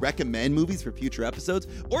want to recommend movies for future episodes,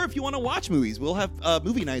 or if you want to watch movies, we'll have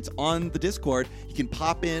movie nights on the Discord. You can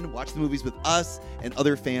pop in, watch the movies with us and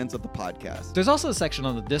other fans of the podcast. There's also a section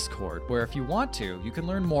on the Discord where if you want to, you can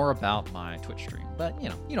learn more about my Twitch stream. But,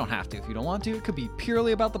 you don't have to if you don't want to. It could be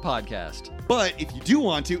purely about the podcast. But if you do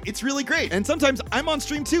want to, it's really great. And sometimes I'm on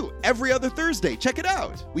stream too, every other Thursday. Check it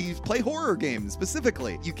out. We play horror games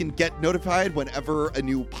specifically. You can get notified whenever a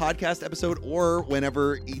new podcast episode or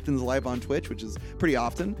whenever Ethan's live on Twitch, which is pretty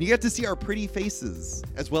often. You get to see our pretty faces,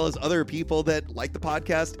 as well as other people that like the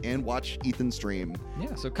podcast and watch Ethan stream.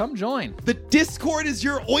 Yeah, so come join. The Discord is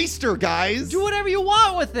your oyster, guys. Do whatever you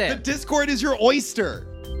want with it. The Discord is your oyster.